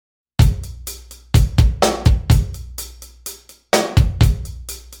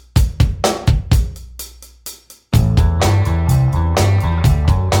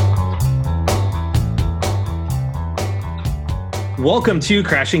Welcome to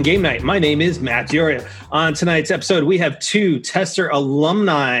Crashing Game Night. My name is Matt Dioria. On tonight's episode, we have two Tester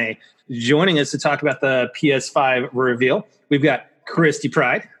alumni joining us to talk about the PS5 reveal. We've got Christy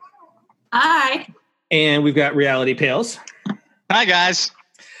Pride. Hi. And we've got Reality Pales. Hi, guys.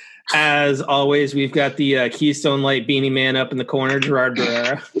 As always, we've got the Keystone Light beanie man up in the corner, Gerard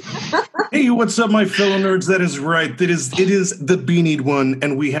Barrera. Hey, what's up, my fellow nerds? That is right. It is the beanied one,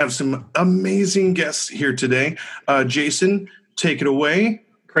 and we have some amazing guests here today. Jason, take it away.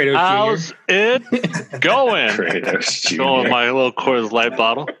 Kratos How's Jr. it going? Kratos Jr. Going with my little Coors Light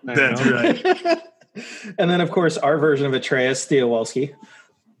bottle. That's right. And then, of course, our version of Atreus, Theowalski.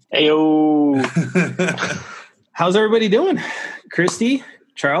 Heyo. How's everybody doing? Christy,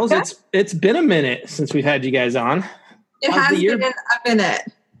 Charles, it's been a minute since we've had you guys on. It has been a minute.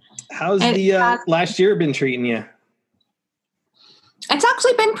 How's the last year been treating you? It's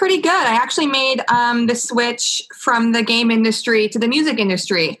actually been pretty good. I actually made the switch from the game industry to the music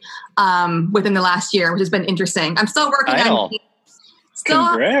industry within the last year, which has been interesting. I'm still working on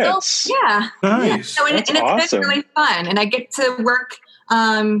Congrats. Yeah. Nice. Yeah. So and it's awesome. been really fun. And I get to work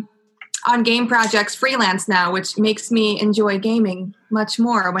on game projects freelance now, which makes me enjoy gaming much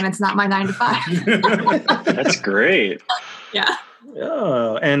more when it's not my 9 to 5. That's great. Yeah.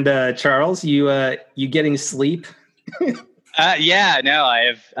 Oh, and Charles, you getting sleep?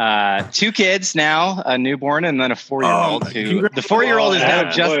 I have 2 kids now, a newborn and then a 4-year-old. The 4-year-old has now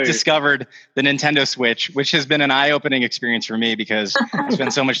just discovered the Nintendo Switch, which has been an eye-opening experience for me because I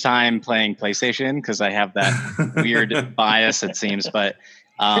spend so much time playing PlayStation because I have that weird bias, it seems. But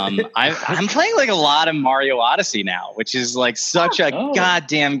I'm playing like a lot of Mario Odyssey now, which is like such a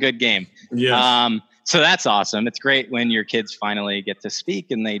goddamn good game. Yes. So that's awesome. It's great when your kids finally get to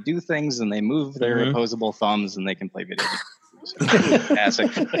speak and they do things and they move their opposable thumbs and they can play video games. So,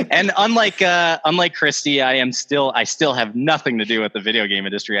 fantastic. And unlike Christy, I still have nothing to do with the video game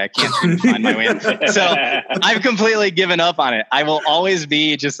industry. I can't seem to find my way in. So I've completely given up on it. I will always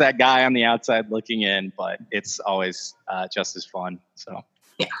be just that guy on the outside looking in, but it's always just as fun. So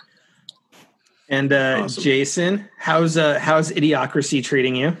yeah. And awesome. Jason, how's Idiocracy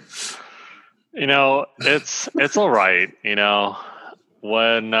treating you? You know, it's all right. You know,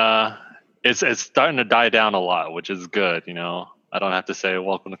 when it's starting to die down a lot, which is good. You know, I don't have to say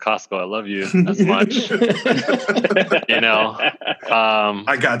 "Welcome to Costco, I love you" as much. You know,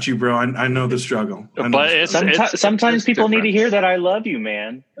 I got you, bro. I know the struggle. But sometimes people different. need to hear that I love you,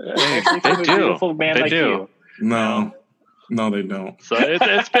 man. They do. Beautiful man They like do. you. No, they don't. So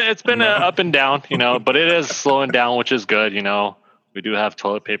it's been up and down, you know, but it is slowing down, which is good. You know, we do have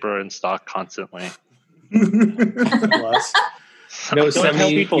toilet paper in stock constantly. No, Don't tell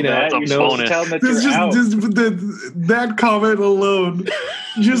people that. You're supposed to tell them that you're out. That comment alone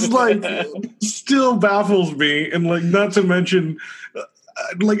just like still baffles me, and like not to mention,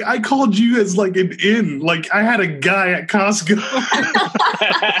 like I called you as like an in, like I had a guy at Costco.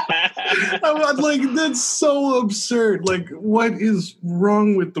 I was like, that's so absurd. Like, what is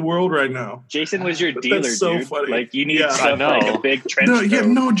wrong with the world right now? Jason was your dealer, so dude. funny. Like you need stuff like a big trench coat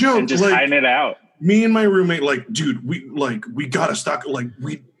no joke. and just like, hiding it out. Me and my roommate, like, dude, we gotta stock. Like,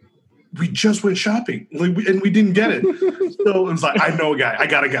 we just went shopping, like, and we didn't get it. So it was like, I know a guy. I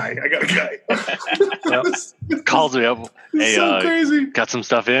got a guy. Calls me up. Hey, so crazy. Got some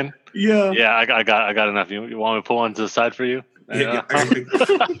stuff in? Yeah. Yeah, I got enough. You want me to pull one to the side for you? Yeah.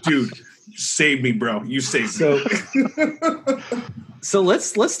 Dude, you saved me, bro. You saved me. So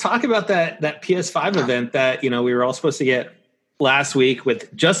let's talk about that PS5 event that we were all supposed to get last week,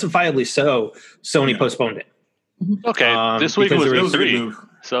 with justifiably so, Sony postponed it. Okay, this week was E3,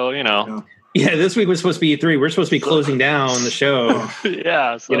 so Yeah, this week was supposed to be E3. We're supposed to be closing down the show.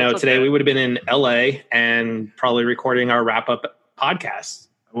 Yeah, so today we would have been in LA and probably recording our wrap-up podcast.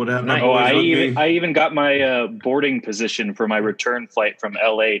 I even got my boarding position for my return flight from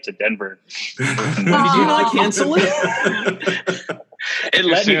LA to Denver. Did you not cancel it? It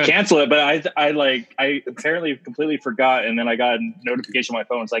let me cancel it, but I apparently completely forgot, and then I got a notification on my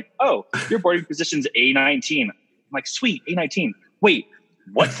phone. It's like, oh, your boarding position's A19. I'm like, sweet, A19. Wait,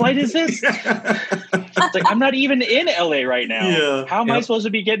 what flight is this? It's like, I'm not even in LA right now. Yeah. How am I supposed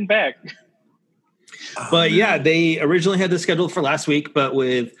to be getting back? But yeah, they originally had this scheduled for last week, but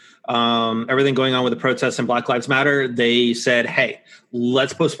with everything going on with the protests and Black Lives Matter, they said, hey,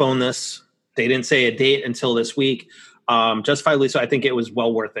 let's postpone this. They didn't say a date until this week. Justifiably so. I think it was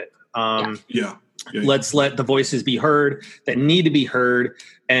well worth it. Let's let the voices be heard that need to be heard.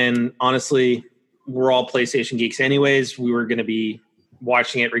 And honestly, we're all PlayStation geeks anyways. We were going to be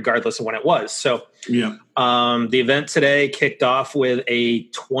watching it regardless of when it was. So the event today kicked off with a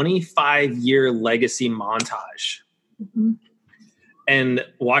 25-year legacy montage. Mm-hmm. and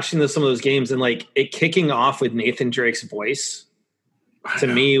watching some of those games and like it kicking off with Nathan Drake's voice to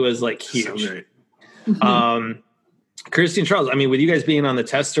me was like huge. So great. Christy and Charles, I mean, with you guys being on the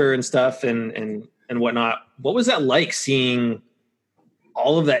tester and stuff and whatnot, what was that like seeing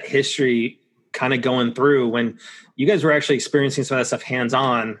all of that history kind of going through when you guys were actually experiencing some of that stuff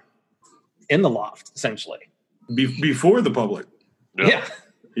hands-on in the loft, essentially? Before the public. Yeah.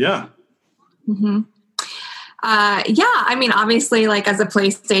 Yeah. Mm-hmm. I mean, obviously, like as a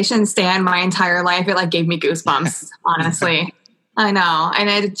PlayStation stan my entire life, it like gave me goosebumps, honestly. I know. And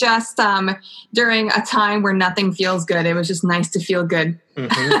it just, during a time where nothing feels good, it was just nice to feel good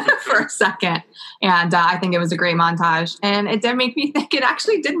for a second. And I think it was a great montage. And it did make me think, it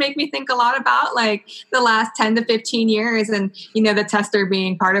actually did make me think a lot about like the last 10 to 15 years and, you know, the tester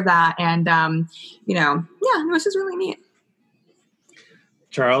being part of that. And, you know, yeah, it was just really neat.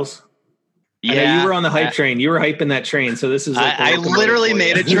 Charles? Yeah, I know you were on the hype train. You were hyping that train. So this is like I literally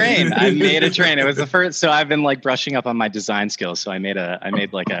made a train. I made a train. It was the first. So I've been like brushing up on my design skills. So I made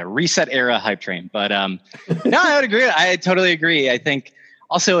like a reset era hype train. But no, I would agree. I totally agree. I think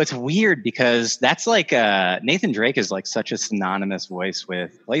also it's weird because that's like Nathan Drake is like such a synonymous voice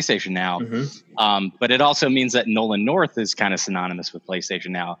with PlayStation now. But it also means that Nolan North is kind of synonymous with PlayStation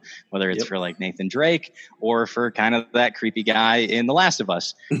now, whether it's for like Nathan Drake or for kind of that creepy guy in The Last of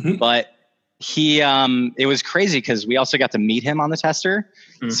Us. But it was crazy because we also got to meet him on the tester.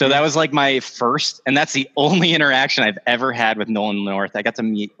 So that was like my first, and that's the only interaction I've ever had with Nolan North. I got to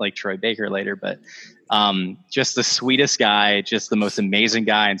meet like Troy Baker later, but just the sweetest guy, just the most amazing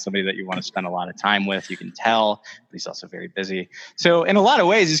guy, and somebody that you want to spend a lot of time with. You can tell, but he's also very busy. So in a lot of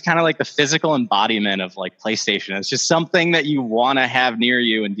ways, he's kind of like the physical embodiment of like PlayStation. It's just something that you want to have near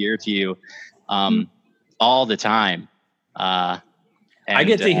you and dear to you all the time. And, I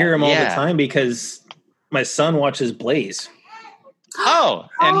get to hear him all the time because my son watches Blaze. Oh,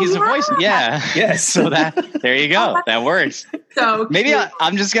 and he's a voice. Yeah. Yes. So there you go. That works. So maybe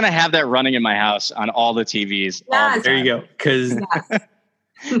I'm just going to have that running in my house on all the TVs. Yes. There you go. Cause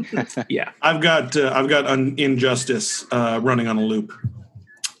yeah, I've got Injustice running on a loop.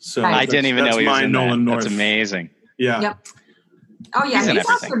 So I didn't even know he was in Nolan that. North. That's amazing. Yeah. Yep. Oh yeah, he's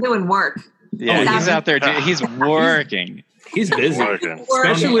out there doing work. Yeah, he's out there. He's working. He's busy, Working.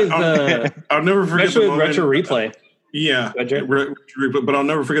 especially with I'll never forget especially the with moment. Retro Replay. Yeah, but I'll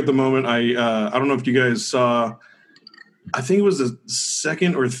never forget the moment. I don't know if you guys saw. I think it was the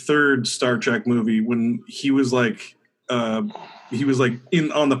second or third Star Trek movie when he was like on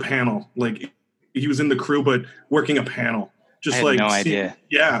the panel, like he was in the crew but working a panel. Just I had like no idea.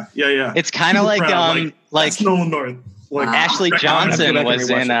 Yeah. It's kind of like that's Nolan North. Like Ashley Johnson was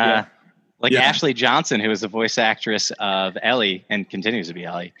in Yeah. Ashley Johnson, who was the voice actress of Ellie and continues to be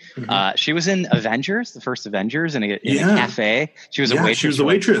Ellie. She was in Avengers, the first Avengers, in a cafe. She was a waitress. She was a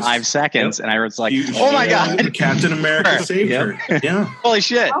waitress. For like 5 seconds, and I was like, "Oh my god, Captain America saved her!" Yeah, holy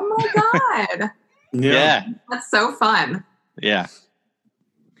shit! Oh my god, Yeah, that's so fun. yeah.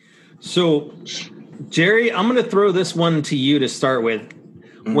 So, Jerry, I'm going to throw this one to you to start with.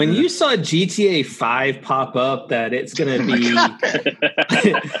 When you saw GTA 5 pop up that it's going to be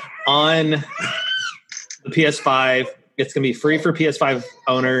on the PS5, it's going to be free for PS5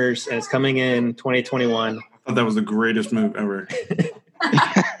 owners, and it's coming in 2021. I thought that was the greatest move ever.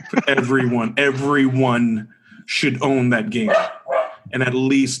 Everyone should own that game and at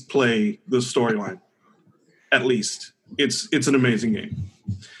least play the storyline. At least. It's an amazing game.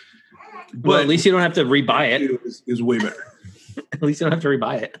 Well, at least you don't have to rebuy it. Is way better. At least you don't have to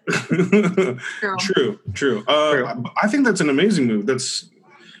rebuy it. True. I think that's an amazing move.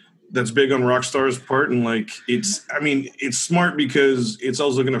 That's big on Rockstar's part, and like it's smart because it's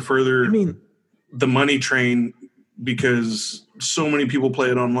also going to further the money train because so many people play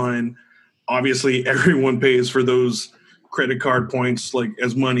it online. Obviously, everyone pays for those credit card points like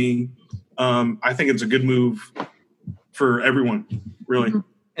as money. I think it's a good move for everyone, really.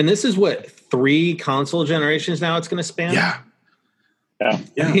 And this is what 3 console generations now it's going to span. Yeah.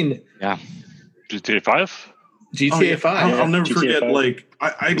 I mean, GTA 5? GTA 5. I'll never GTA forget. 5. Like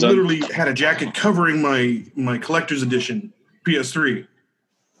I literally had a jacket covering my collector's edition PS3.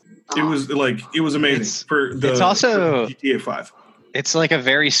 It was amazing It's also for GTA 5. It's like a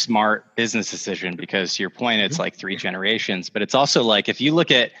very smart business decision because to your point, it's like 3 generations, but it's also like, if you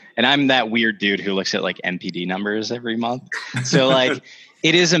look at, and I'm that weird dude who looks at like MPD numbers every month. So like,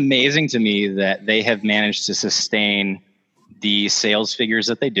 it is amazing to me that they have managed to sustain the sales figures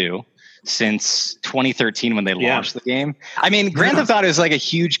that they do. since 2013 when they launched the game. I mean, Grand Theft Auto is like a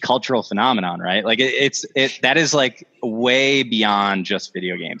huge cultural phenomenon, right? Like that is like way beyond just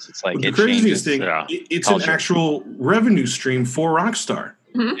video games. It's like the craziest thing. It's culture. An actual revenue stream for Rockstar.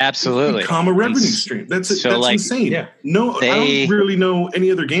 Absolutely, become a revenue stream. That's insane. Yeah. No, I don't really know any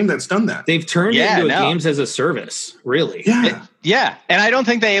other game that's done that. They've turned it into games as a service, really. Yeah, and I don't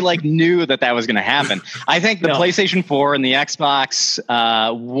think they like knew that was going to happen. I think the PlayStation 4 and the Xbox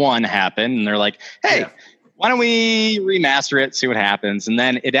One happened, and they're like, "Hey, why don't we remaster it, see what happens?" And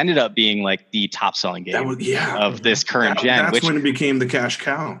then it ended up being like the top-selling game of this current gen. That's when it became the cash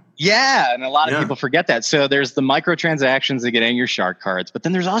cow. Yeah, and a lot of people forget that. So there's the microtransactions that get in your shark cards, but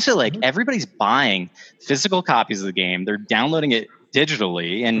then there's also like everybody's buying physical copies of the game. They're downloading it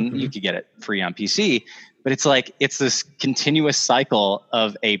digitally, and you could get it free on PC. But it's like it's this continuous cycle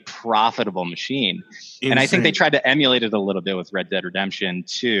of a profitable machine. Insane. And I think they tried to emulate it a little bit with Red Dead Redemption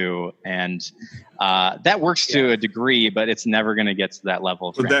 2. And that works to a degree, but it's never going to get to that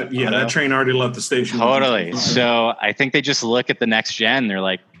level. But that train already left the station. Totally. So I think they just look at the next gen. They're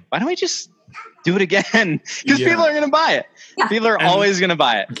like, why don't we just do it again? Because people are going to buy it. Yeah. People are always going to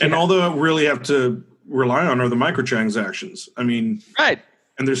buy it. And all they really have to rely on are the microtransactions. I mean, right.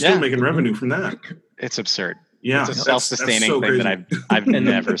 And they're still making revenue from that. It's absurd. Yeah, it's a self-sustaining thing that I've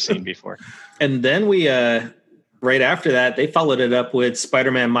never seen before. And then we, right after that, they followed it up with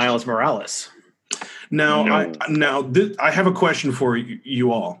Spider-Man Miles Morales. Now, I have a question for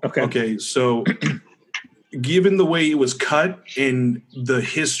you all. Okay. So, given the way it was cut in the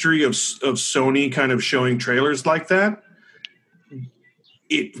history of Sony kind of showing trailers like that,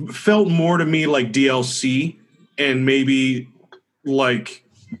 it felt more to me like DLC and maybe like,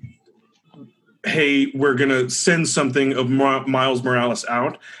 hey, we're gonna send something of Miles Morales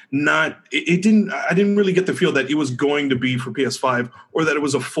out. I didn't really get the feel that it was going to be for PS5 or that it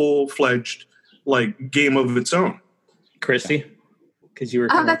was a full-fledged like game of its own. Christy, because you were.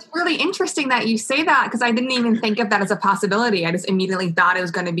 That's really interesting that you say that, because I didn't even think of that as a possibility. I just immediately thought it was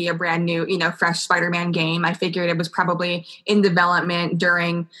going to be a brand new, fresh Spider-Man game. I figured it was probably in development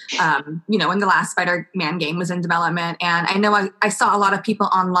during, when the last Spider-Man game was in development. And I know I saw a lot of people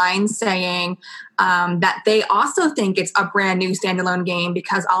online saying that they also think it's a brand new standalone game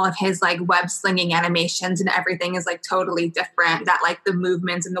because all of his like web slinging animations and everything is like totally different. That like the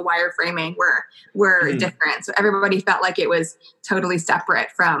movements and the wireframing were different. So everybody felt like it was totally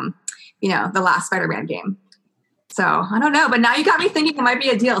separate from, the last Spider-Man game. So I don't know, but now you got me thinking it might be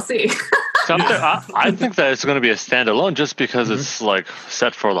a DLC. I think that it's going to be a standalone just because it's like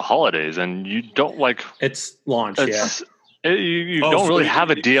set for the holidays, and you don't like it's launch. You don't really have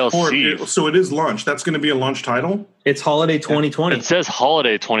a DLC. So it is launch. That's going to be a launch title? It's holiday 2020. It says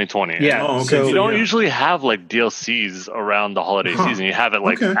holiday 2020. Yeah. Oh, okay. So you don't usually have like DLCs around the holiday season. You have it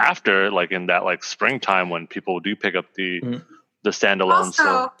like after, like in that like springtime when people do pick up the standalone.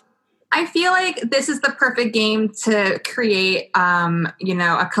 Also, I feel like this is the perfect game to create,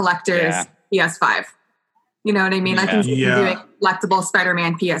 a collector's PS5. You know what I mean? I think you can do a collectible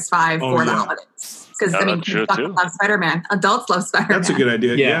Spider-Man PS5 for the holidays. Because people love Spider-Man. Adults love Spider-Man. That's a good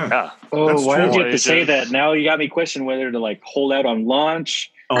idea. Yeah. Oh, why did you have to say that? Now you got me questioning whether to like hold out on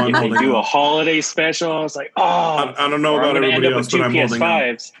launch. If they do a holiday special. I was like, I don't know about everybody else, but I'm holding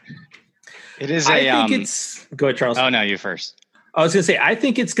out. It is I think it's. Go ahead, Charles. Oh no, you first. I was going to say, I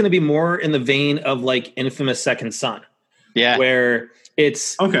think it's going to be more in the vein of like Infamous Second Son. Yeah. Where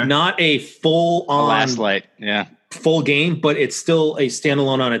it's not a full-on Last Light. Yeah. Full game, but it's still a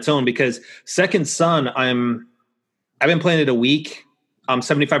standalone on its own, because Second Son, I've been playing it a week. I'm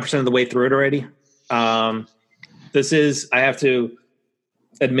 75% of the way through it already. I have to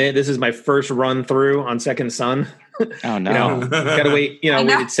admit, this is my first run through on Second Son. Oh no! Gotta wait.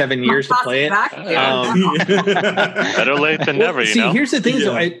 Waited 7 years to play it. Better late than never. Here's the thing: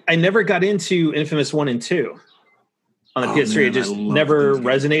 though, I never got into Infamous 1 and 2 on the PS3. It just never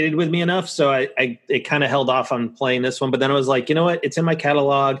resonated with me enough, so it kind of held off on playing this one. But then I was like, you know what? It's in my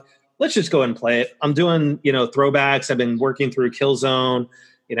catalog. Let's just go ahead and play it. I'm doing throwbacks. I've been working through Killzone.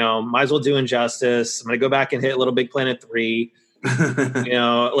 Might as well do Injustice. I'm gonna go back and hit Little Big Planet 3.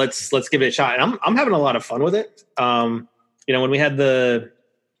 Let's give it a shot. And I'm having a lot of fun with it. When we had the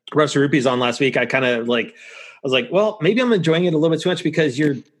Rusty Rupees on last week, I was like, well, maybe I'm enjoying it a little bit too much because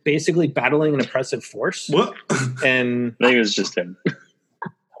you're basically battling an oppressive force. What? And I think it was just him.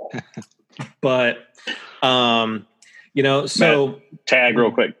 But so Matt, tag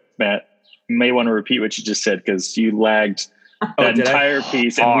real quick, Matt. You may want to repeat what you just said because you lagged that entire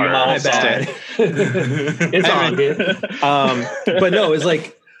piece. And we all bad. It's on, dude. But no, it's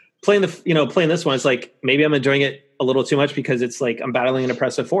like playing this one. It's like maybe I'm enjoying it a little too much because it's like I'm battling an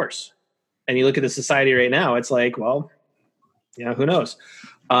oppressive force. And you look at the society right now, it's like, well, who knows?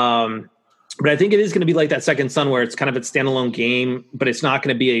 But I think it is going to be like that Second Son, where it's kind of a standalone game, but it's not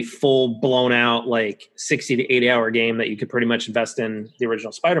going to be a full blown out like 60 to 80 hour game that you could pretty much invest in the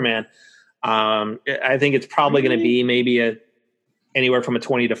original Spider-Man. I think it's probably going to be maybe anywhere from a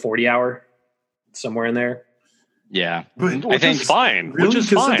 20 to 40 hour, somewhere in there. Yeah, I think it's fine. Really? Which is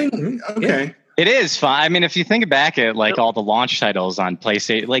fine. Okay. Yeah. It is fun. I mean, if you think back at like all the launch titles on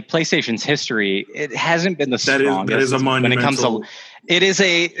PlayStation, like PlayStation's history, it hasn't been the strongest. That is a monumental. When it comes to,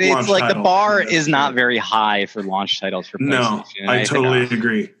 it's like the bar is not very high for launch titles for PlayStation. No, I totally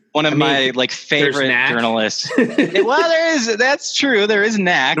agree. One of my like favorite journalists. Well, that's true. There is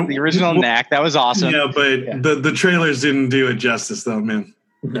Knack, the original Knack. That was awesome. Yeah, but the trailers didn't do it justice, though, man.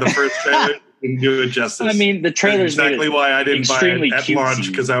 The first trailer didn't do it justice. I mean, the trailers That's exactly why I didn't buy it at launch,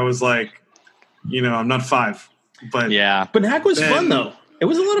 because I was like, I'm not 5. But Knack was fun though. It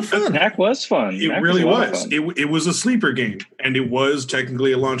was a lot of fun. Knack was fun. It really was. It was a sleeper game, and it was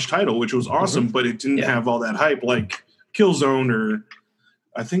technically a launch title, which was awesome. But it didn't have all that hype like Killzone or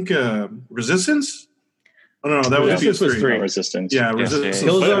I think Resistance. Oh no, that was PS3. Resistance. Yeah, Resistance.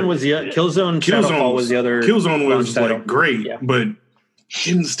 Killzone was Killzone. Shadowfall was the other. Killzone was like great, but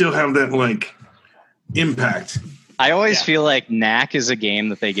didn't still have that like impact. I always feel like Knack is a game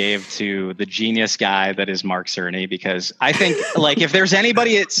that they gave to the genius guy that is Mark Cerny, because I think like if there's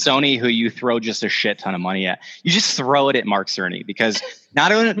anybody at Sony who you throw just a shit ton of money at, you just throw it at Mark Cerny, because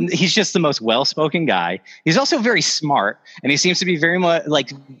not only he's just the most well-spoken guy, he's also very smart, and he seems to be very much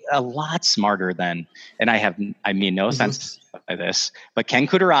like a lot smarter than, and I mean no offense by this, but Ken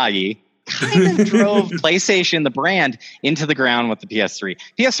Kutaragi kind of drove PlayStation, the brand, into the ground with the PS3.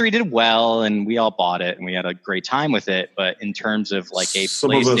 PS3 did well, and we all bought it, and we had a great time with it. But in terms of like a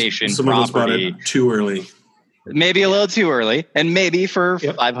PlayStation some property, of us bought it too early. Maybe a little too early, and maybe for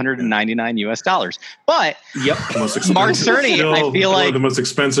 $599. But Mark Cerny, I feel like one of the most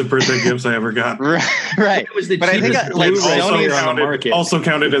expensive birthday gifts I ever got. Right. But I think like Sony also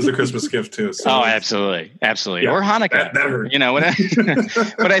counted as a Christmas gift too. So. Oh, absolutely. Yeah, or Hanukkah. That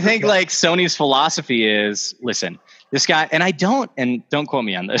hurt. But I think like Sony's philosophy is, listen, this guy, and don't quote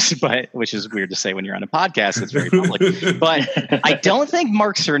me on this, but which is weird to say when you're on a podcast, it's very public. But I don't think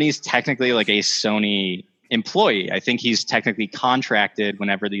Mark Cerny is technically like a Sony employee. I think he's technically contracted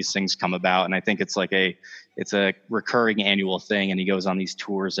whenever these things come about, and I think it's like it's a recurring annual thing, and he goes on these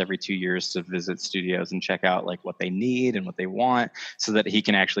tours every 2 years to visit studios and check out like what they need and what they want, so that he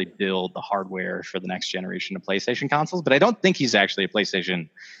can actually build the hardware for the next generation of PlayStation consoles. But I don't think he's actually a PlayStation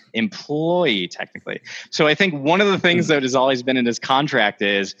employee technically. So I think one of the things that has always been in his contract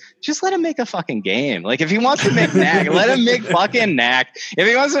is just let him make a fucking game. Like if he wants to make Knack, let him make fucking Knack. If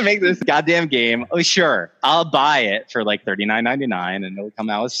he wants to make this goddamn game, sure, I'll buy it for like $39.99 and it'll come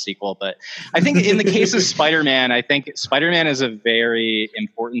out as a sequel. But I think in the case of Spider-Man, I think Spider-Man is a very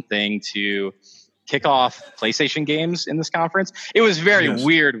important thing to kick off PlayStation games in this conference. It was very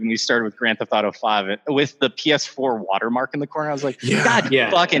weird when we started with Grand Theft Auto 5 with the PS4 watermark in the corner. I was like,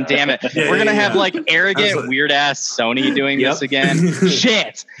 fucking damn it. We're going to have like arrogant, weird ass Sony doing this again.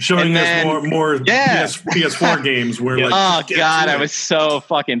 Shit. Showing us more PS4 games where like, oh God, I was so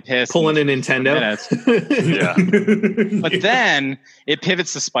fucking pissed. Pulling a Nintendo. But then it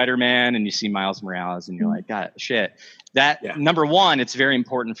pivots to Spider-Man and you see Miles Morales and you're like, God, shit. That number one, it's very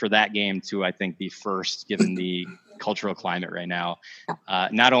important for that game to, I think, be first given the cultural climate right now.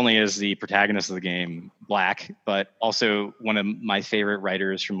 Not only is the protagonist of the game black, but also one of my favorite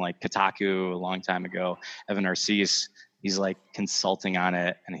writers from like Kotaku a long time ago, Evan Narcisse. He's like consulting on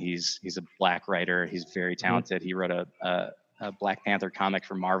it, and he's a black writer. He's very talented. He wrote a Black Panther comic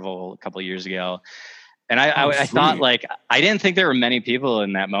for Marvel a couple of years ago. And I thought, like, I didn't think there were many people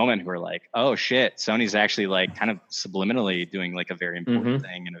in that moment who were like, oh, shit, Sony's actually, like, kind of subliminally doing, like, a very important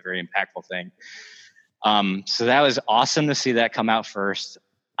thing and a very impactful thing. So that was awesome to see that come out first.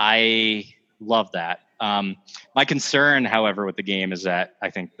 I love that. My concern, however, with the game is that I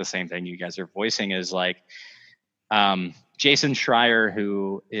think the same thing you guys are voicing is, like, Jason Schreier,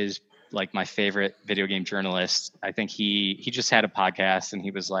 who is like my favorite video game journalist, I think he just had a podcast and he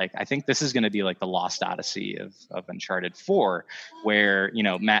was like, I think this is going to be like the Lost Odyssey of Uncharted 4, where, you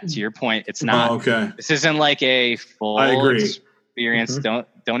know, Matt, to your point, it's not, this isn't like a full experience.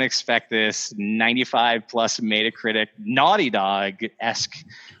 Don't expect this 95 plus Metacritic Naughty Dog-esque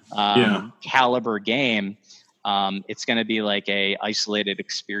caliber game. It's going to be like a isolated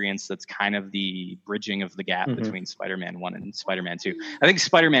experience that's kind of the bridging of the gap between Spider-Man 1 and Spider-Man 2. I think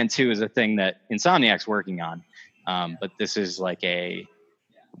Spider-Man 2 is a thing that Insomniac's working on, but this is like a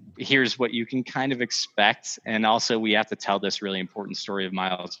here's what you can kind of expect. And also we have to tell this really important story of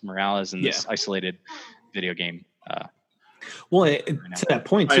Miles Morales in this isolated video game. To that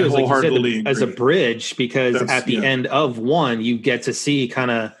point too, is like you said, as a bridge, because at the end of 1, you get to see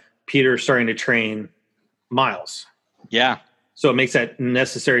kind of Peter starting to train Miles. Yeah. So it makes that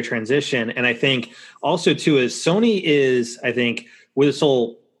necessary transition. And I think also too is Sony is, I think, with this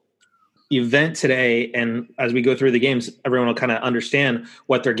whole event today, and as we go through the games, everyone will kind of understand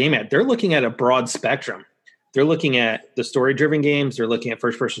what they're game at. They're looking at a broad spectrum. They're looking at the story-driven games. They're looking at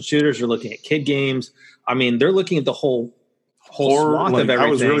first-person shooters. They're looking at kid games. I mean, they're looking at the whole swath of everything. I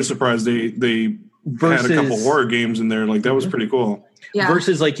was really surprised they had a couple horror games in there. Like, that was pretty cool. Yeah.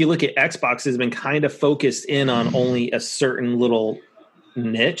 Versus, like, you look at Xbox has been kind of focused in on only a certain little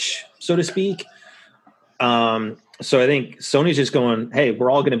niche, so to speak. So I think Sony's just going, hey, we're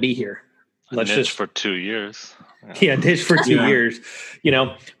all going to be here. Let's just for 2 years. Yeah, niche for 2 years, you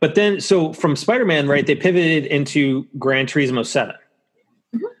know. But then, so from Spider-Man, right, they pivoted into Gran Turismo 7,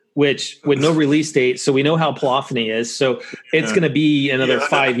 which with no release date, so we know how Polyphony is. So it's going to be another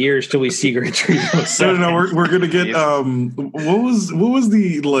 5 years till we see Gran Turismo 7. No, we're going to get what was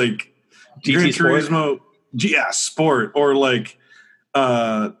the like GT Gran Turismo? Sport or like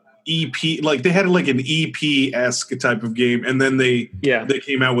EP, like they had like an EP-esque type of game, and then they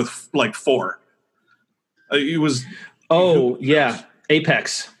came out with like 4. It was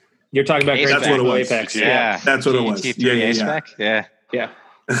Apex. You're talking about Apex. That's what it was. Apex. Yeah, that's what it was. Yeah.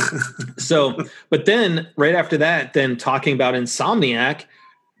 So, but then right after that, then talking about Insomniac,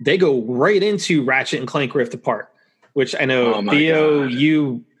 they go right into Ratchet and Clank Rift Apart, which I know Theo,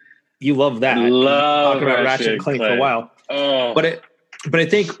 you love that. Talking about Ratchet and Clank for a while. But I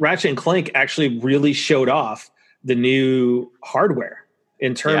think Ratchet and Clank actually really showed off the new hardware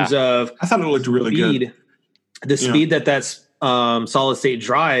in terms of I thought it looked really good. The speed that's solid state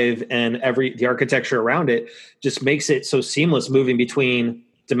drive and the architecture around it just makes it so seamless moving between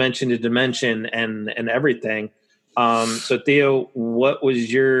dimension to dimension and everything. So Theo, what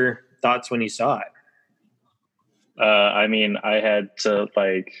was your thoughts when you saw it? I mean, I had to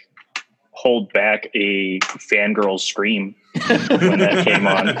like hold back a fangirl scream when that came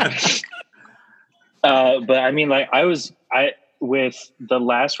on. But I mean, like with the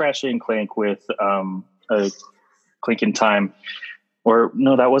last Ratchet and Clank with Clink in Time, or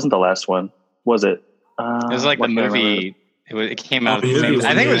no, that wasn't the last one, was it? It was like the movie. It came out.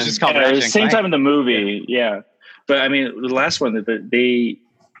 I think it was just called Ratchet and Clank. Same time in the movie, yeah. But I mean, the last one that they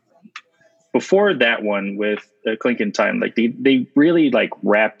before that one with Clink in Time, like they really like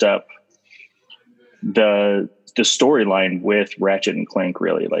wrapped up the storyline with Ratchet and Clank.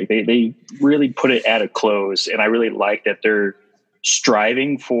 Really, like they really put it at a close, and I really like that they're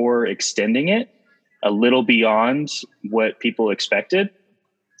striving for extending it a little beyond what people expected.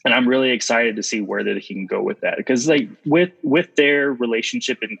 And I'm really excited to see where they can go with that, because like with their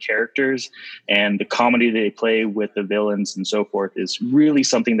relationship and characters and the comedy they play with the villains and so forth is really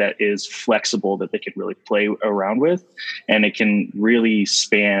something that is flexible, that they can really play around with, and it can really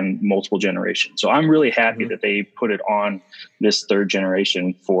span multiple generations. So I'm really happy that they put it on this 3rd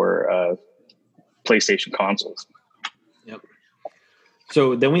generation for PlayStation consoles. Yep.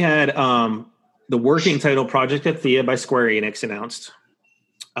 So then we had the working title Project Athia by Square Enix announced.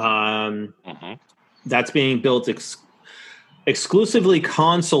 That's being built exclusively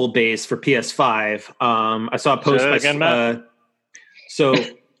console based for PS5. I saw a post so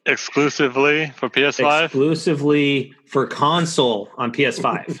exclusively for PS5, exclusively for console on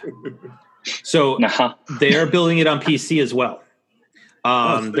PS5. So they are building it on PC as well.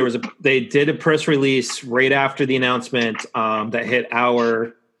 They did a press release right after the announcement that hit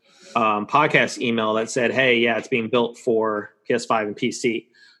our podcast email that said, "Hey, yeah, it's being built for PS5 and PC."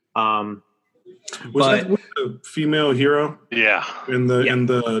 Was that with the female hero? Yeah, in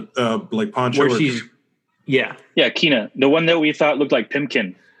the like poncho. Where she's, Kina, the one that we thought looked like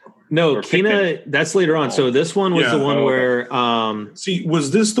Pimkin. No, Kina, that's later on. So this one was the one where. See,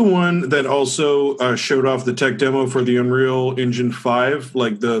 was this the one that also showed off the tech demo for the Unreal Engine 5,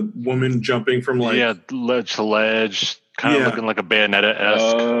 like the woman jumping from like ledge to ledge, kind of looking like a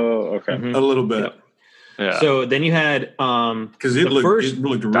Bayonetta-esque. Oh, okay, a little bit. Yeah. So then you had because it looked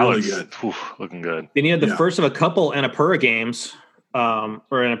really good, looking good. Then you had the first of a couple Annapurna games, or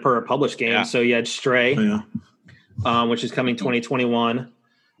Annapurna published games. Yeah. So you had Stray, which is coming 2021.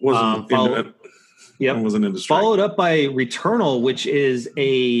 Wasn't followed up by Returnal, which is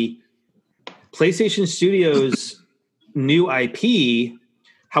a PlayStation Studios new IP.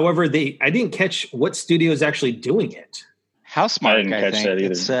 However, I didn't catch what studio is actually doing it. Housemarque, I think.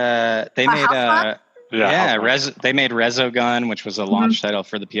 It's they made They made Resogun, which was a launch title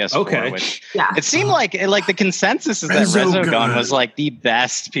for the PS4. Okay. Which it seemed like the consensus is that Resogun was like the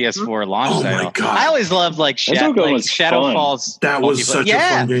best PS4 launch title. My God. I always loved Shadow Falls. That was such a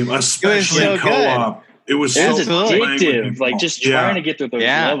fun game, especially in co-op. It was so addictive. Like just trying to get through those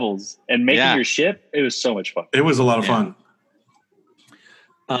levels and making your ship. It was so much fun. It was a lot of fun.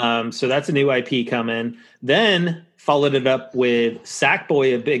 So that's a new IP coming. Then followed it up with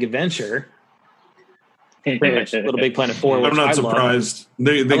Sackboy: A Big Adventure. Little Big Planet 4. I'm not surprised.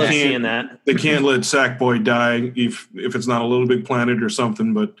 They can't seeing that. They can't let Sackboy die if it's not a Little Big Planet or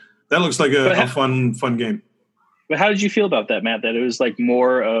something. But that looks like a fun game. But how did you feel about that, Matt? That it was like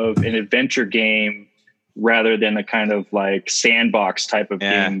more of an adventure game rather than a kind of like sandbox type of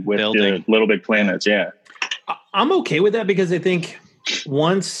game with the Little Big Planets. Yeah, I'm okay with that because I think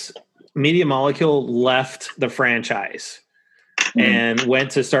once Media Molecule left the franchise and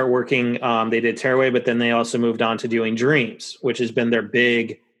went to start working, they did Tearaway, but then they also moved on to doing Dreams, which has been their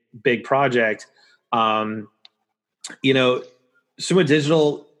big project. Sumo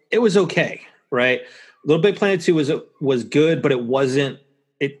Digital, it was okay, right? Little Big Planet 2 was good, but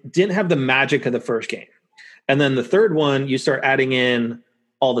it didn't have the magic of the first game. And then the third one, you start adding in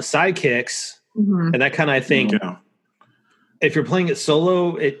all the sidekicks, and that kind of, I think, if you're playing it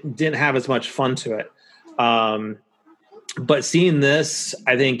solo, it didn't have as much fun to it. But seeing this,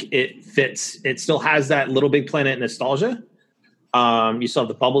 I think it fits. It still has that Little Big Planet nostalgia. You still have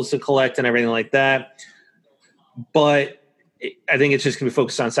the bubbles to collect and everything like that. But I think it's just going to be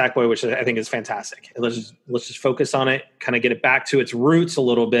focused on Sackboy, which I think is fantastic. Let's just focus on it, kind of get it back to its roots a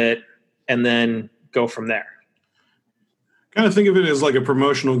little bit, and then go from there. Kind of think of it as like a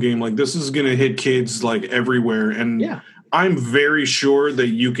promotional game. Like this is going to hit kids like everywhere. And I'm very sure that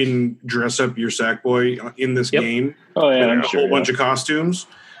you can dress up your Sackboy in this game. Oh yeah, a whole bunch of costumes.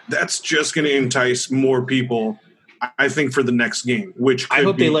 That's just going to entice more people, I think, for the next game. Which I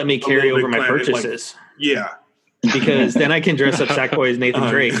hope they let me carry over my purchases. Because then I can dress up Sackboy as Nathan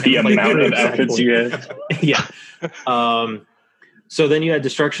Drake. The amount of outfits you have. So then you had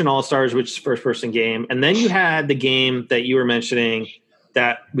Destruction All-Stars, which is first-person game. And then you had the game that you were mentioning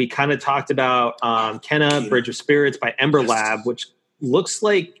that we kind of talked about, Kenna, Bridge of Spirits by Ember Lab, which looks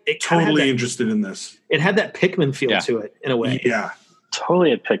like it totally interested in this. It had that Pikmin feel to it in a way. Yeah.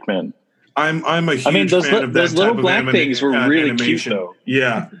 Totally a Pikmin. I'm a huge fan of that those little black things were really animation. Cute, though.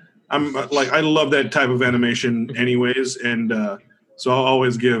 Yeah. I love that type of animation anyways. And so I'll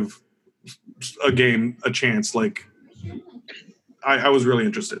always give a game a chance. Like, I was really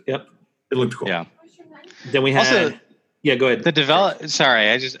interested. Yep. It looked cool. Yeah. Then we had... Also, go ahead.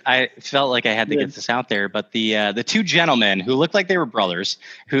 Sorry, I felt like I had to get this out there, but the two gentlemen who looked like they were brothers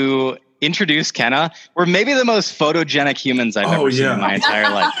who introduced Kenna were maybe the most photogenic humans I've ever seen in my entire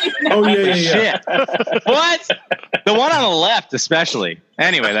life. Shit. What? The one on the left, especially.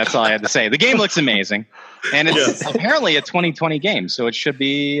 Anyway, that's all I had to say. The game looks amazing, and it's apparently a 2020 game, so it should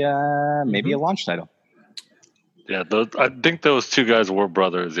be maybe a launch title. Yeah, I think those two guys were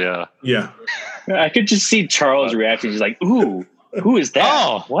brothers. Yeah. Yeah. I could just see Charles' reaction. He's like, "Ooh, who is that?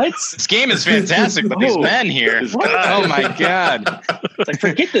 Oh, what? This game is fantastic, but these men here. Oh my god! It's like,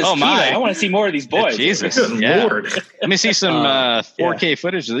 forget this. I want to see more of these boys. Jesus, Lord. Let me see some 4K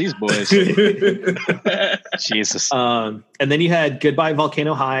footage of these boys. Jesus. And then you had Goodbye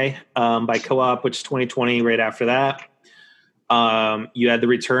Volcano High by Co-op, which is 2020. Right after that, you had the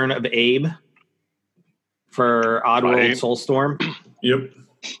return of Abe for Oddworld Soulstorm. Yep.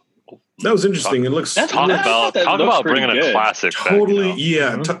 That was interesting. It looks... Talk about bringing a classic totally,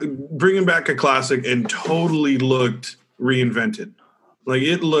 back, bringing back a classic and totally looked reinvented. Like,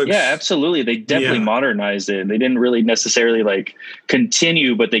 it looks... Yeah, absolutely. They definitely modernized it. They didn't really necessarily, like,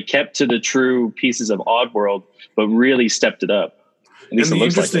 continue, but they kept to the true pieces of Oddworld, but really stepped it up. And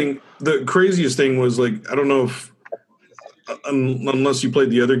the craziest thing was, like, I don't know if... unless you played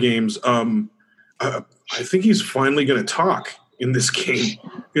the other games... I think he's finally going to talk in this game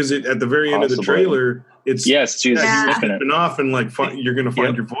because at the very end of the trailer, it's he's been off and like you're going to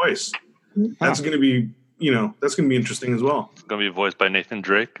find your voice. That's going to be that's going to be interesting as well. It's going to be voiced by Nathan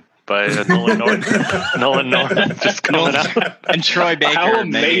Drake, by Nolan North, just coming out, and Troy Baker. How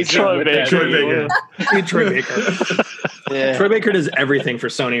amazing! Troy Baker. Troy Baker does everything for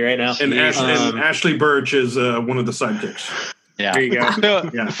Sony right now. And Ashley Birch is one of the sidekicks. Yeah. There you go. So,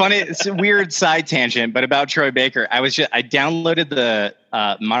 funny, it's a weird side tangent, but about Troy Baker, I downloaded the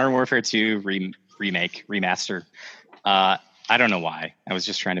Modern Warfare 2 remaster. I I don't know why. I was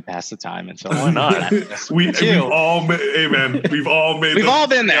just trying to pass the time, and so why not? We've all been there. We've all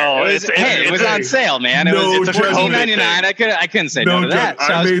been there. No, it was on sale, man. It's $14.99. I couldn't say no to that.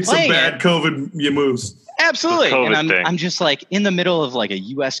 So I made some bad COVID moves. Absolutely, and I'm just like in the middle of like a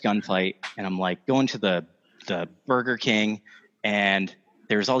U.S. gunfight, and I'm like going to the Burger King, and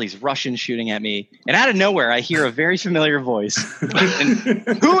there's all these Russians shooting at me, and out of nowhere I hear a very familiar voice. And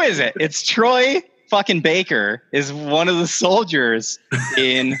who is it? It's Troy fucking Baker, is one of the soldiers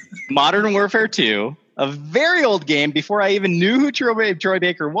in Modern Warfare 2, a very old game before I even knew who Troy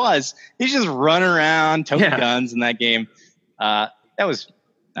Baker was. He's just running around, toting guns in that game. That was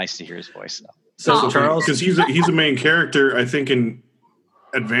nice to hear his voice, though. So Charles, because he's a main character, I think, in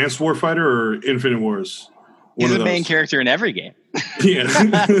Advanced Warfighter or Infinite Wars. He's the main character in every game. Yeah.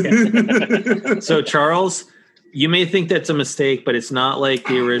 So Charles, you may think that's a mistake, but it's not like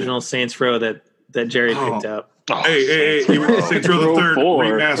the original Saints Row that Jerry picked up. Hey, Saints Row the Third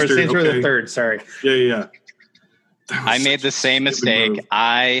remastered. Or Saints Row the Third, sorry. Yeah. I made the same mistake.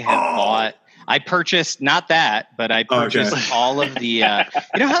 I purchased not that, but I purchased all of the. You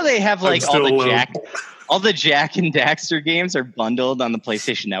know how they have like all the Jack and Daxter games are bundled on the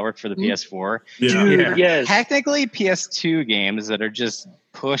PlayStation Network for the PS4. Yeah. Dude, yes. Technically, PS2 games that are just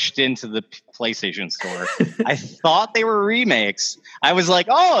pushed into the PlayStation Store. I thought they were remakes. I was like,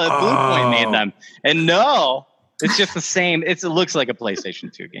 Bluepoint made them, and no. It's just the same. It looks like a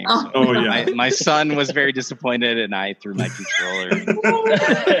PlayStation 2 game. So my son was very disappointed, and I threw my controller.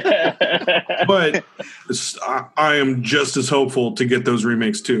 But I am just as hopeful to get those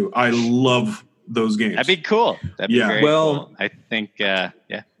remakes too. I love those games. That'd be cool. That'd be very cool. I think,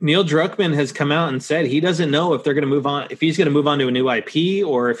 Neil Druckmann has come out and said he doesn't know if they're going to move on, if he's going to move on to a new IP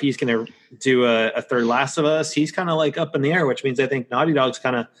or if he's going to do a third Last of Us. He's kind of like up in the air, which means I think Naughty Dog's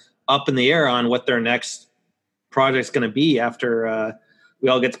kind of up in the air on what their next project's going to be after we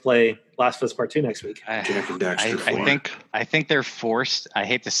all get to play Last of Us Part 2 next week. I think they're forced. I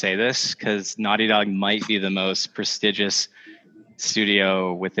hate to say this because Naughty Dog might be the most prestigious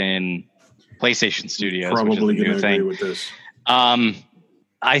studio within PlayStation Studios. Probably going to agree with this.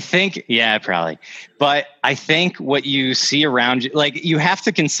 I think, probably. But I think what you see around you, like you have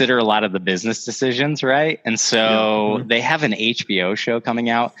to consider a lot of the business decisions, right? And so they have an HBO show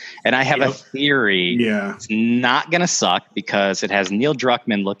coming out, and I have a theory. It's not going to suck because it has Neil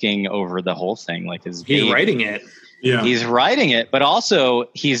Druckmann looking over the whole thing, like his baby. He's writing it. Yeah, he's writing it, but also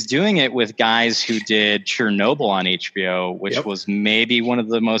he's doing it with guys who did Chernobyl on HBO, which was maybe one of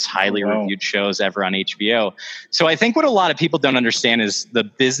the most highly reviewed shows ever on HBO. So I think what a lot of people don't understand is the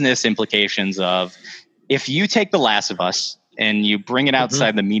business implications of if you take The Last of Us and you bring it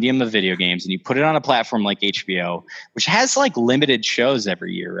outside the medium of video games and you put it on a platform like HBO, which has like limited shows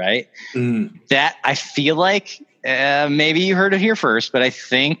every year, right? That I feel like maybe you heard it here first, but I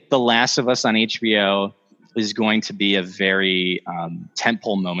think The Last of Us on HBO is going to be a very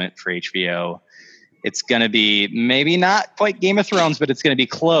tentpole moment for HBO. It's going to be maybe not quite Game of Thrones, but it's going to be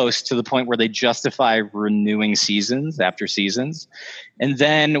close to the point where they justify renewing seasons after seasons. And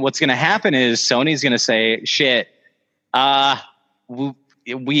then what's going to happen is Sony's going to say, shit,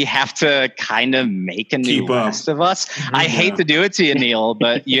 we have to kind of make a new Last of Us. I hate to do it to you, Neil,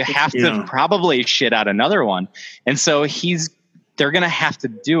 but you have to probably shit out another one. And so they're going to have to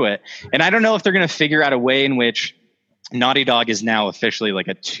do it. And I don't know if they're going to figure out a way in which Naughty Dog is now officially like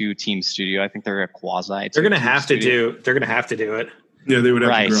a 2-team studio. I think they're a quasi. They're going to have to do it. Yeah, they would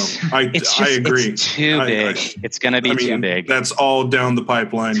have to grow. I agree. It's too big. It's going to be too big. That's all down the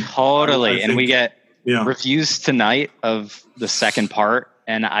pipeline. Totally. And we get reviews tonight of the second part.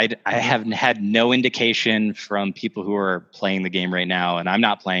 And I haven't had no indication from people who are playing the game right now. And I'm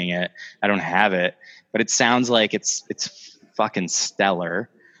not playing it. I don't have it. But it sounds like it's fucking stellar,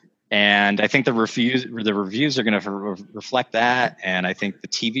 and I think the reviews are going to reflect that, and I think the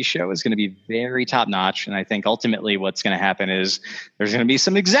TV show is going to be very top notch. And I think ultimately what's going to happen is there's going to be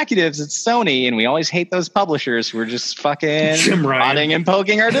some executives at Sony, and we always hate those publishers who are just fucking prodding and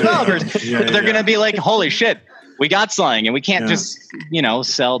poking our developers. But they're going to be like, holy shit, we got something, and we can't just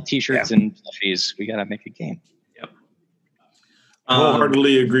sell T-shirts and plushies. We got to make a game. I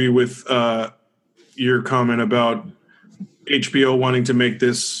wholeheartedly agree with your comment about HBO wanting to make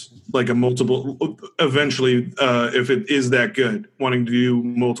this like a multiple eventually if it is that good, wanting to do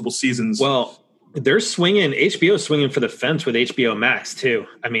multiple seasons. Well, HBO's swinging for the fence with HBO Max too.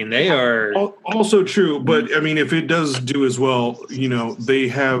 I mean, they are also true, but I mean, if it does do as well, they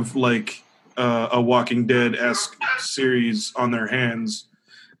have like a Walking Dead-esque series on their hands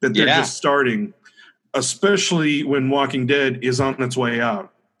that they're just starting, especially when Walking Dead is on its way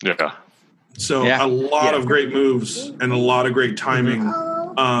out. Yeah. So a lot of great moves and a lot of great timing.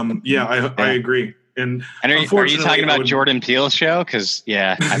 I agree. And are you talking about Jordan Peele's show? Because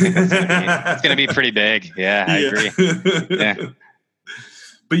I think it's going to be pretty big. Yeah, I agree. Yeah.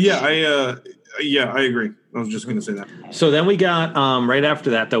 But I agree. I was just going to say that. So then we got right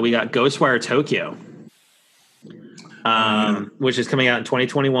after that, though, we got Ghostwire Tokyo, which is coming out in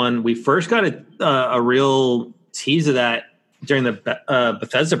 2021. We first got a real tease of that during the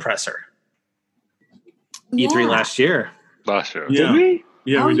Bethesda presser E3 last year. Did we?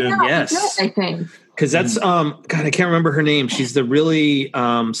 Yeah, we did. Yes, I think. Because that's God, I can't remember her name. She's the really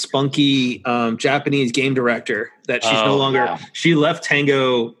spunky Japanese game director that she's no longer. Wow. She left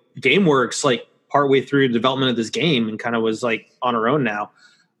Tango GameWorks like partway through the development of this game and kind of was like on her own now.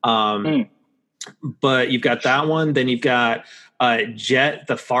 But you've got that one. Then you've got Jet: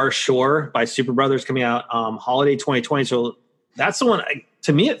 The Far Shore by Super Brothers coming out holiday 2020. So that's the one.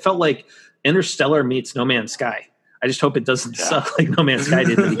 To me, it felt like Interstellar meets No Man's Sky. I just hope it doesn't suck like No Man's Sky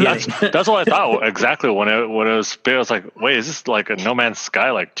did in the beginning. That's what I thought exactly when it was big. I was like, wait, is this like a No Man's Sky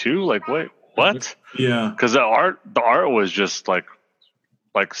like 2? Like, wait, what? Yeah. Because the art was just like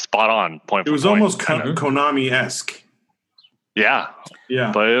spot on point. It was almost kind of Konami-esque. Yeah.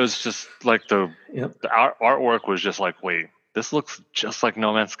 Yeah. But it was just like the artwork was just like, wait, this looks just like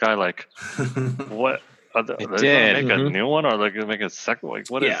No Man's Sky. Like, what? Are they going to make a new one, or are they going to make a second? Like,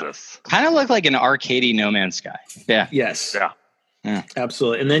 what is this? Kind of looked like an arcadey No Man's Sky. Yeah. Yes. Yeah.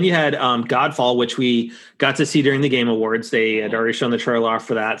 Absolutely. And then you had Godfall, which we got to see during the Game Awards. They had already shown the trailer off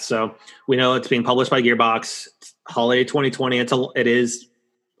for that, so we know it's being published by Gearbox. Holiday 2020. It is.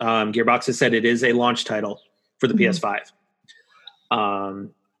 Gearbox has said it is a launch title for the PS5.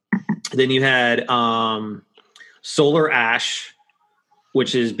 Then you had Solar Ash,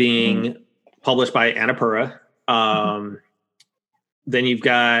 which is being published by Annapurna. Then you've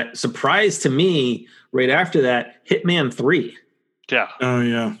got, surprise to me, right after that, Hitman 3. Yeah. Oh,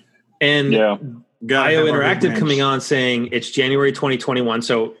 yeah. And IO Interactive coming on saying it's January 2021.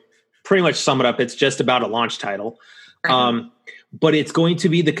 So pretty much sum it up, it's just about a launch title. But it's going to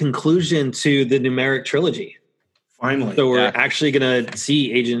be the conclusion to the Numeric trilogy. Finally. So we're actually going to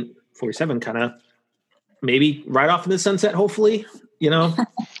see Agent 47 kind of maybe right off in the sunset, hopefully. Doubt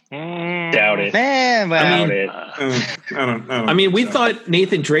it. I mean, we thought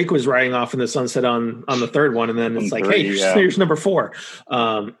Nathan Drake was riding off in the sunset on the third one, and then it's like, hey, here's number 4.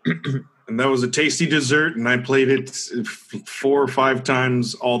 And that was a tasty dessert, and I played it 4 or 5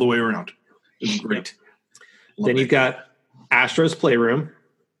 times all the way around. It was great. Then you've got Astro's Playroom.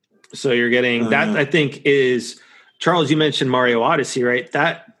 So you're getting that. I think is Charles. You mentioned Mario Odyssey, right?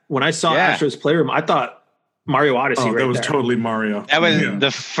 That when I saw Astro's Playroom, I thought Mario Odyssey. That was totally Mario. That was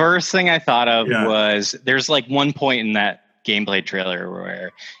the first thing I thought of. Was there's like one point in that gameplay trailer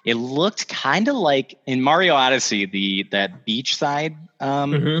where it looked kind of like in Mario Odyssey that beachside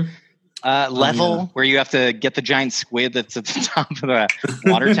level where you have to get the giant squid that's at the top of the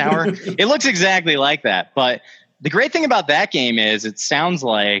water tower. It looks exactly like that. But the great thing about that game is it sounds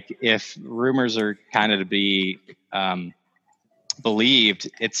like, if rumors are kind of to be believed,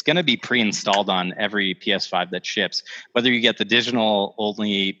 it's going to be pre-installed on every PS5 that ships, whether you get the digital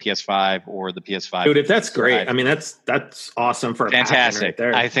only PS5 or the PS5. Dude, if that's great, I mean, that's awesome for a fantastic. Right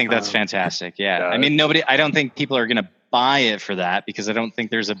there. I think that's fantastic. Yeah. I mean, I don't think people are going to buy it for that, because I don't think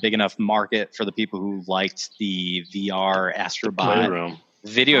there's a big enough market for the people who liked the VR Astrobot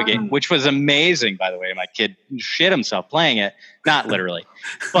video game, which was amazing, by the way. My kid shit himself playing it, not literally,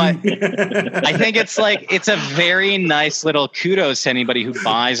 but I think it's a very nice little kudos to anybody who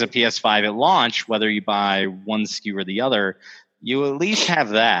buys a PS5 at launch, whether you buy one SKU or the other. You at least have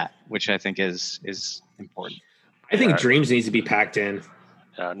that, which I think is important. I think Dreams needs to be packed in.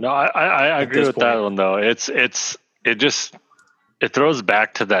 No, I agree with that one though. It throws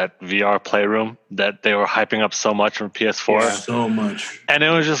back to that VR Playroom that they were hyping up so much from PS4. So much. And it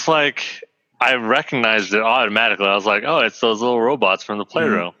was just like, I recognized it automatically. I was like, oh, it's those little robots from the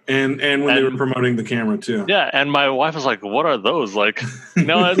Playroom. And when they were promoting the camera too. Yeah, and my wife was like, what are those? Like,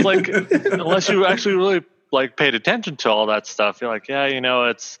 it's like, unless you actually really like paid attention to all that stuff, you're like,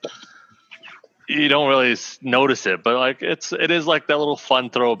 it's, you don't really notice it. But like, it is like that little fun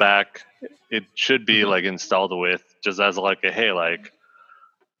throwback. It should be like installed with, just as like a, hey, like,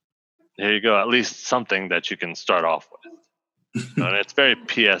 here you go, at least something that you can start off with. And it's very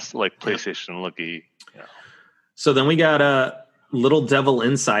PlayStation looky. Yeah. So then we got a Little Devil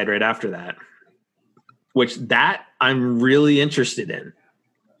Inside right after that, which I'm really interested in.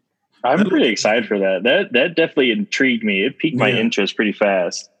 I'm pretty excited for that. That definitely intrigued me. It piqued my interest pretty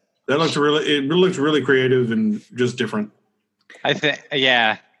fast. It looks really creative and just different. I think,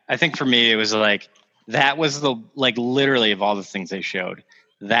 I think for me, it was like, that was the, like, literally of all the things they showed,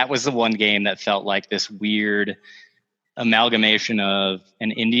 that was the one game that felt like this weird amalgamation of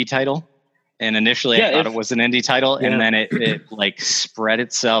an indie title. And initially I thought it was an indie title, and then it like spread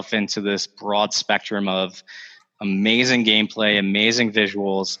itself into this broad spectrum of amazing gameplay, amazing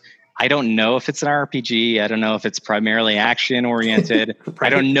visuals. I don't know if it's an RPG. I don't know if it's primarily action oriented. I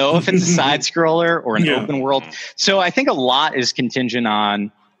don't know if it's a side scroller or an open world. So I think a lot is contingent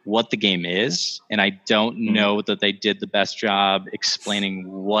on what the game is. And I don't know that they did the best job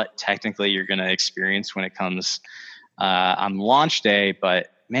explaining what technically you're going to experience when it comes on launch day.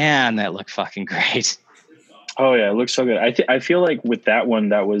 But man, that looked fucking great. Oh yeah, it looks so good. I feel like with that one,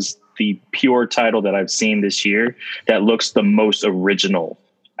 that was the pure title that I've seen this year that looks the most original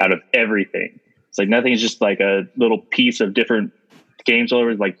out of everything. It's like nothing is just like a little piece of different games all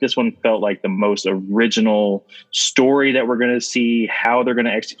over. Like this one felt like the most original story that we're going to see, how they're going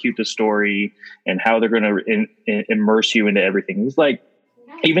to execute the story and how they're going to immerse you into everything. It's like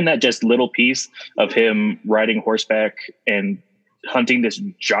even that just little piece of him riding horseback and hunting this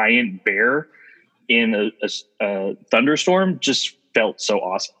giant bear in a thunderstorm just felt so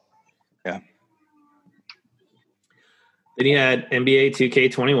awesome. Yeah. Then you had NBA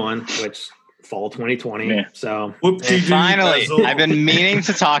 2K21, which fall 2020. Yeah. So finally, I've been meaning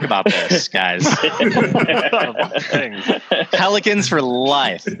to talk about this, guys. Pelicans for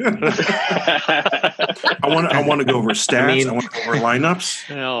life. I want to go over stats. I want to go over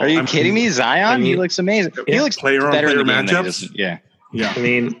lineups. Are you kidding me? Zion, he looks amazing. He looks player better on in player the game matchups. Yeah. Yeah. I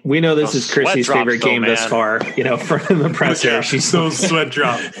mean, we know this is Chrissy's favorite game thus far, you know, from the presser. She's those sweat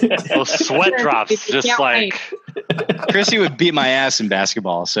drops. Those sweat drops, just like Chrissy would beat my ass in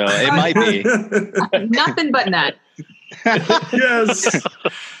basketball, so it might be. Nothing but net. Yes.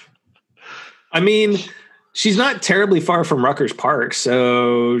 I mean, she's not terribly far from Rutgers Park,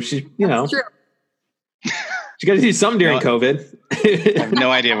 so she's, you know, True. she got to do something during COVID. I have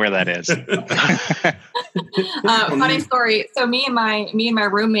no idea where that is. Funny story. So me and my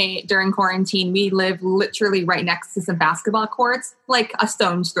roommate during quarantine, we live literally right next to some basketball courts, like a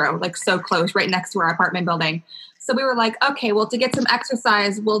stone's throw, like so close, right next to our apartment building. So we were like, okay, well, to get some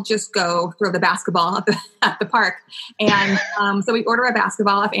exercise, we'll just go throw the basketball at the park. And so we order a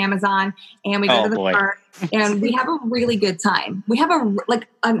basketball off Amazon, and we go to the park, and we have a really good time. We have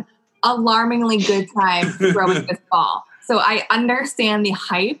an alarmingly good time throwing this ball. So I understand the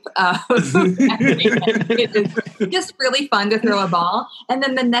hype of it is just really fun to throw a ball. And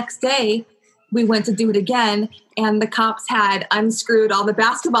then the next day we went to do it again, and the cops had unscrewed all the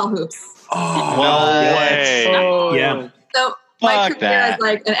basketball hoops. Oh, no way. So, yeah. So my career as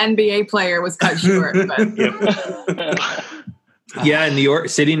like an NBA player was cut short. But. Yeah, in New York,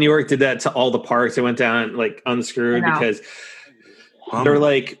 New York did that to all the parks. They went down like unscrewed because they're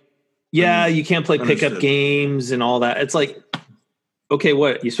like, yeah, you can't play pickup games and all that. It's like, okay,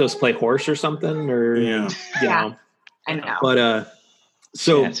 what, you supposed to play horse or something, or you know? I know. But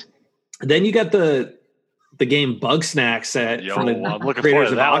so then you got the game Bug Snacks from the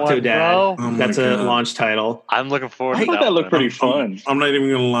creators of Octodad. That's a launch title. I'm looking forward to that. I thought that looked pretty fun. I'm not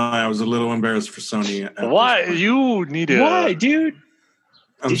even gonna lie, I was a little embarrassed for Sony. Why you need to? Why, dude?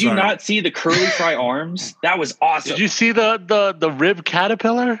 Did you not see the curly fry arms? That was awesome. Did you see the rib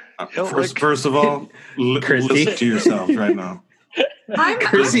caterpillar? First of all, listen to yourself right now. I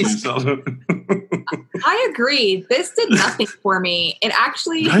agree. This did nothing for me. It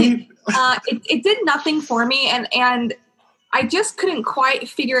actually, it did nothing for me, and I just couldn't quite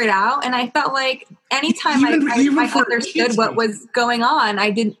figure it out. And I felt like anytime I understood what was going on, I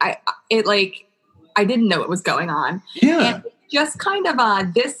didn't know what was going on. Yeah. And just kind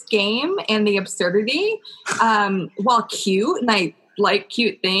of this game and the absurdity, while cute, and I like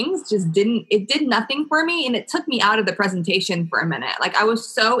cute things, it did nothing for me, and it took me out of the presentation for a minute. Like I was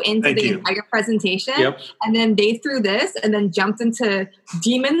so into entire presentation, and then they threw this and then jumped into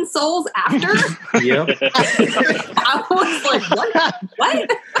Demon Souls after. I was like, what?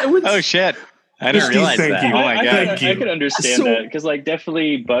 Oh shit. I didn't realize that. Oh my god! I could understand that because, like,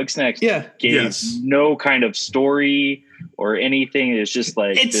 definitely Bug Snacks gave no kind of story or anything. It's just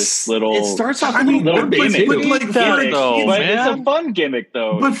like this little. It starts off a little gimmick, but it's a fun gimmick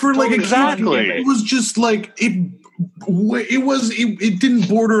though. But for like it was just like it didn't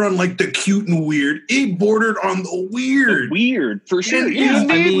border on like the cute and weird. It bordered on the weird. Weird for sure. You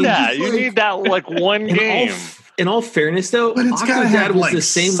need that. You need that like one game. In all fairness, though, but it's Octodad was the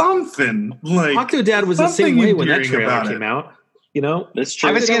same. Something like Octodad was the same way when that trailer came out. You know, that's true.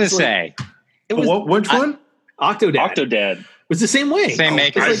 I was going to say, which one? Octodad was the same way. Same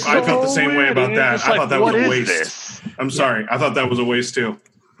maker. I felt the same way about that. I thought that was a waste. I'm sorry. I thought that was a waste too.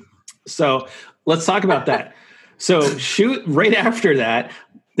 So let's talk about that. So right after that,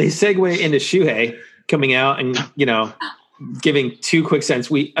 they segue into Shuhei coming out and, giving 2 quick cents.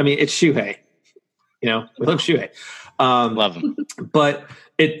 It's Shuhei. We love Shuhei. Love him. But